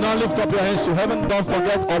 Now lift up your hands to heaven. Don't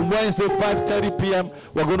forget, on Wednesday, 5:30 p.m.,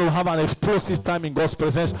 we're going to have an explosive time in God's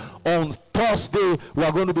presence. On Thursday, we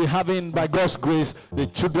are going to be having, by God's grace, the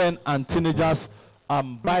children and teenagers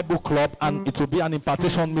Bible club, and it will be an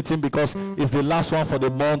impartation meeting because it's the last one for the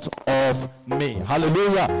month of May.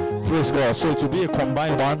 Hallelujah. Praise God. So it will be a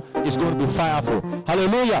combined one. It's going to be fireful.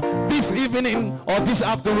 Hallelujah. This evening or this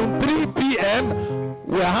afternoon, 3 p.m.,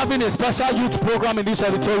 we are having a special youth program in this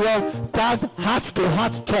auditorium tagged Heart to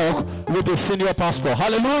Heart Talk with the senior pastor.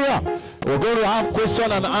 Hallelujah. We're going to have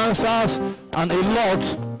questions and answers and a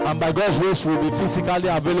lot, and by God's grace we'll be physically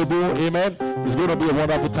available. Amen. It's going to be a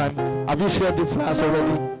wonderful time. Have you shared the flyers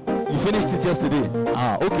already? You finished it yesterday.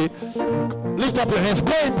 Okay. Lift up your hands.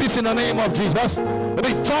 Go in peace in the name of Jesus.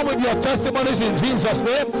 Return with your testimonies in Jesus'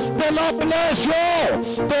 name. The Lord bless you.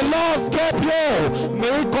 The Lord keep you.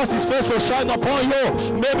 May He cause His face to shine upon you.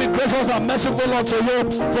 May be gracious and merciful unto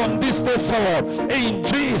you from this day forward. In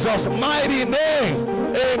Jesus' mighty name.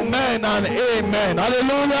 Amen and amen.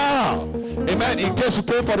 Hallelujah. Amen. In case you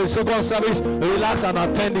came for the second service, relax and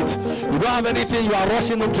attend it. You don't have anything you are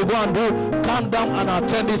rushing them to go and do, calm down and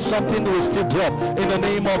attend it. Something will still drop in the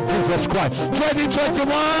name of Jesus Christ.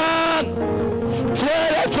 2021.